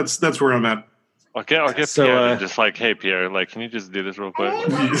 So that's where I'm at. Okay, I'll get Pierre just like, hey, Pierre, like, can you just do this real quick?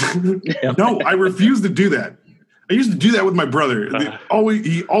 No, I refuse to do that. I used to do that with my brother.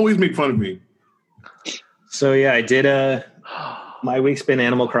 He always made fun of me. So yeah, I did my week's been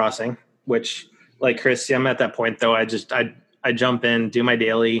Animal Crossing, which, like Chris, I'm at that point though. I jump in, do my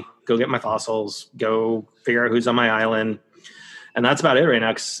daily, go get my fossils, go figure out who's on my island, and that's about it right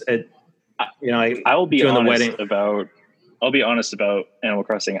now. Cause I will be honest about. I'll be honest about Animal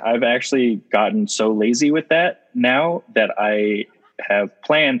Crossing. I've actually gotten so lazy with that now that I have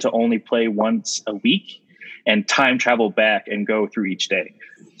planned to only play once a week and time travel back and go through each day.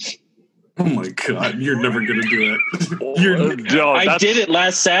 Oh my God, you're never going to do it. I did it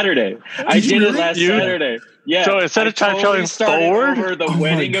last Saturday. Saturday. Yeah. So instead of time traveling forward? Over the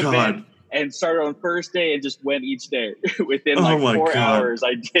wedding event and started on first day and just went each day. Within 4 hours,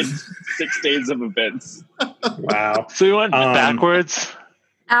 I did 6 days of events. Wow. So you went backwards?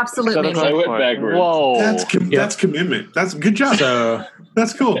 Absolutely. I went backwards. Whoa. That's commitment. That's good job. So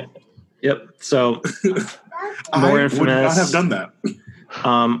that's cool. Yep. So I would not have done that.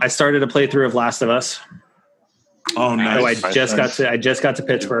 I started a playthrough of Last of Us. Oh, nice. So I just got to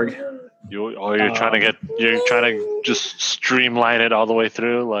Pittsburgh. You're trying to just streamline it all the way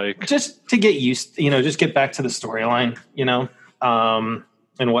through, like just to get used, just get back to the storyline, and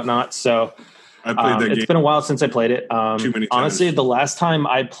whatnot. So I played that game. It's been a while since I played it. Too many times. Honestly, the last time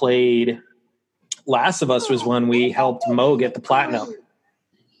I played Last of Us was when we helped Mo get the platinum.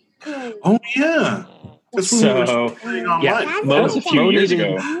 Oh yeah. Mo, a few years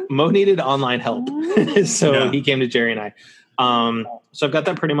ago. Mo needed online help, so he came to Jerry and I. So I've got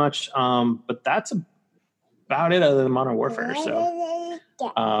that pretty much, but that's about it other than Modern Warfare. So,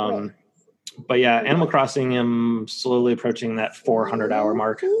 but yeah, Animal Crossing, I'm slowly approaching that 400-hour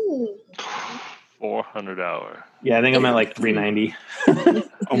mark. 400 hour. Yeah, I think I'm at like 390.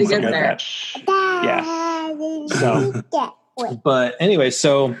 You get there. Yeah. So, but anyway,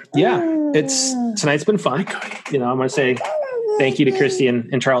 so yeah, tonight's been fun. I'm going to say thank you to Christy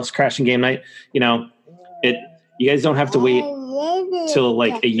and Charles Crashing Game Night. You guys don't have to wait till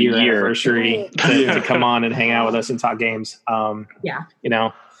like a year anniversary to come on and hang out with us and talk games.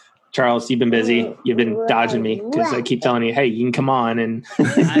 Charles, you've been busy. You've been dodging me because I keep telling you, hey, you can come on. And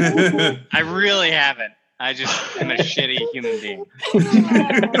I really haven't. I just am a shitty human being.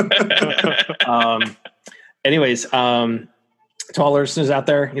 Anyways, to all our listeners out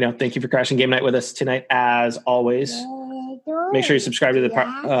there, thank you for crashing game night with us tonight. As always, make sure you subscribe to the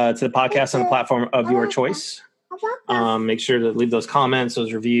podcast on the platform of your choice. Make sure to leave those comments,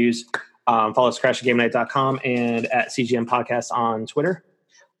 those reviews. Follow us at crashinggamenight.com and at CGM Podcast on Twitter.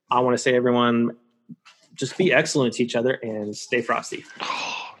 I want to say, everyone, just be excellent to each other and stay frosty.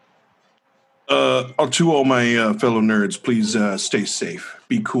 To all my fellow nerds, please stay safe,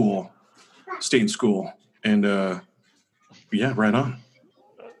 be cool, stay in school, and right on.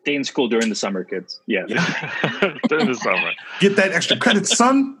 Stay in school during the summer, kids. Yeah. During the summer. Get that extra credit,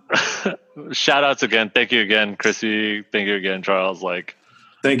 son. Shout outs again. Thank you again, Chrissy. Thank you again, Charles.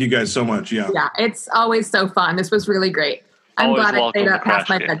 Thank you guys so much. Yeah. Yeah, it's always so fun. This was really great. I'm glad I stayed up past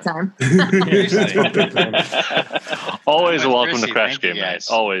my bedtime. Always welcome to Crash Game Night.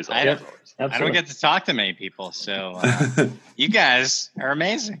 Always. I don't get to talk to many people, so you guys are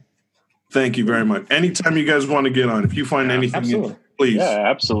amazing. Thank you very much. Anytime you guys want to get on, if you find anything, please. Yeah,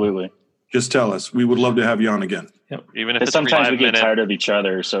 absolutely. Just tell us. We would love to have you on again. Yep. Even if it's sometimes 5 we get minutes. tired of each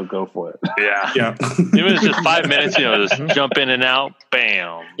other, so go for it. Yeah. Even if it's just 5 minutes, just jump in and out.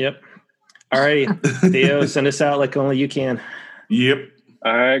 Bam. Yep. All righty. Theo, send us out like only you can. Yep.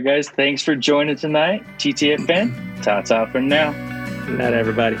 All right, guys. Thanks for joining tonight. TTFN. Ta-ta for now. Good night,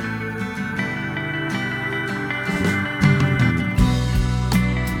 everybody.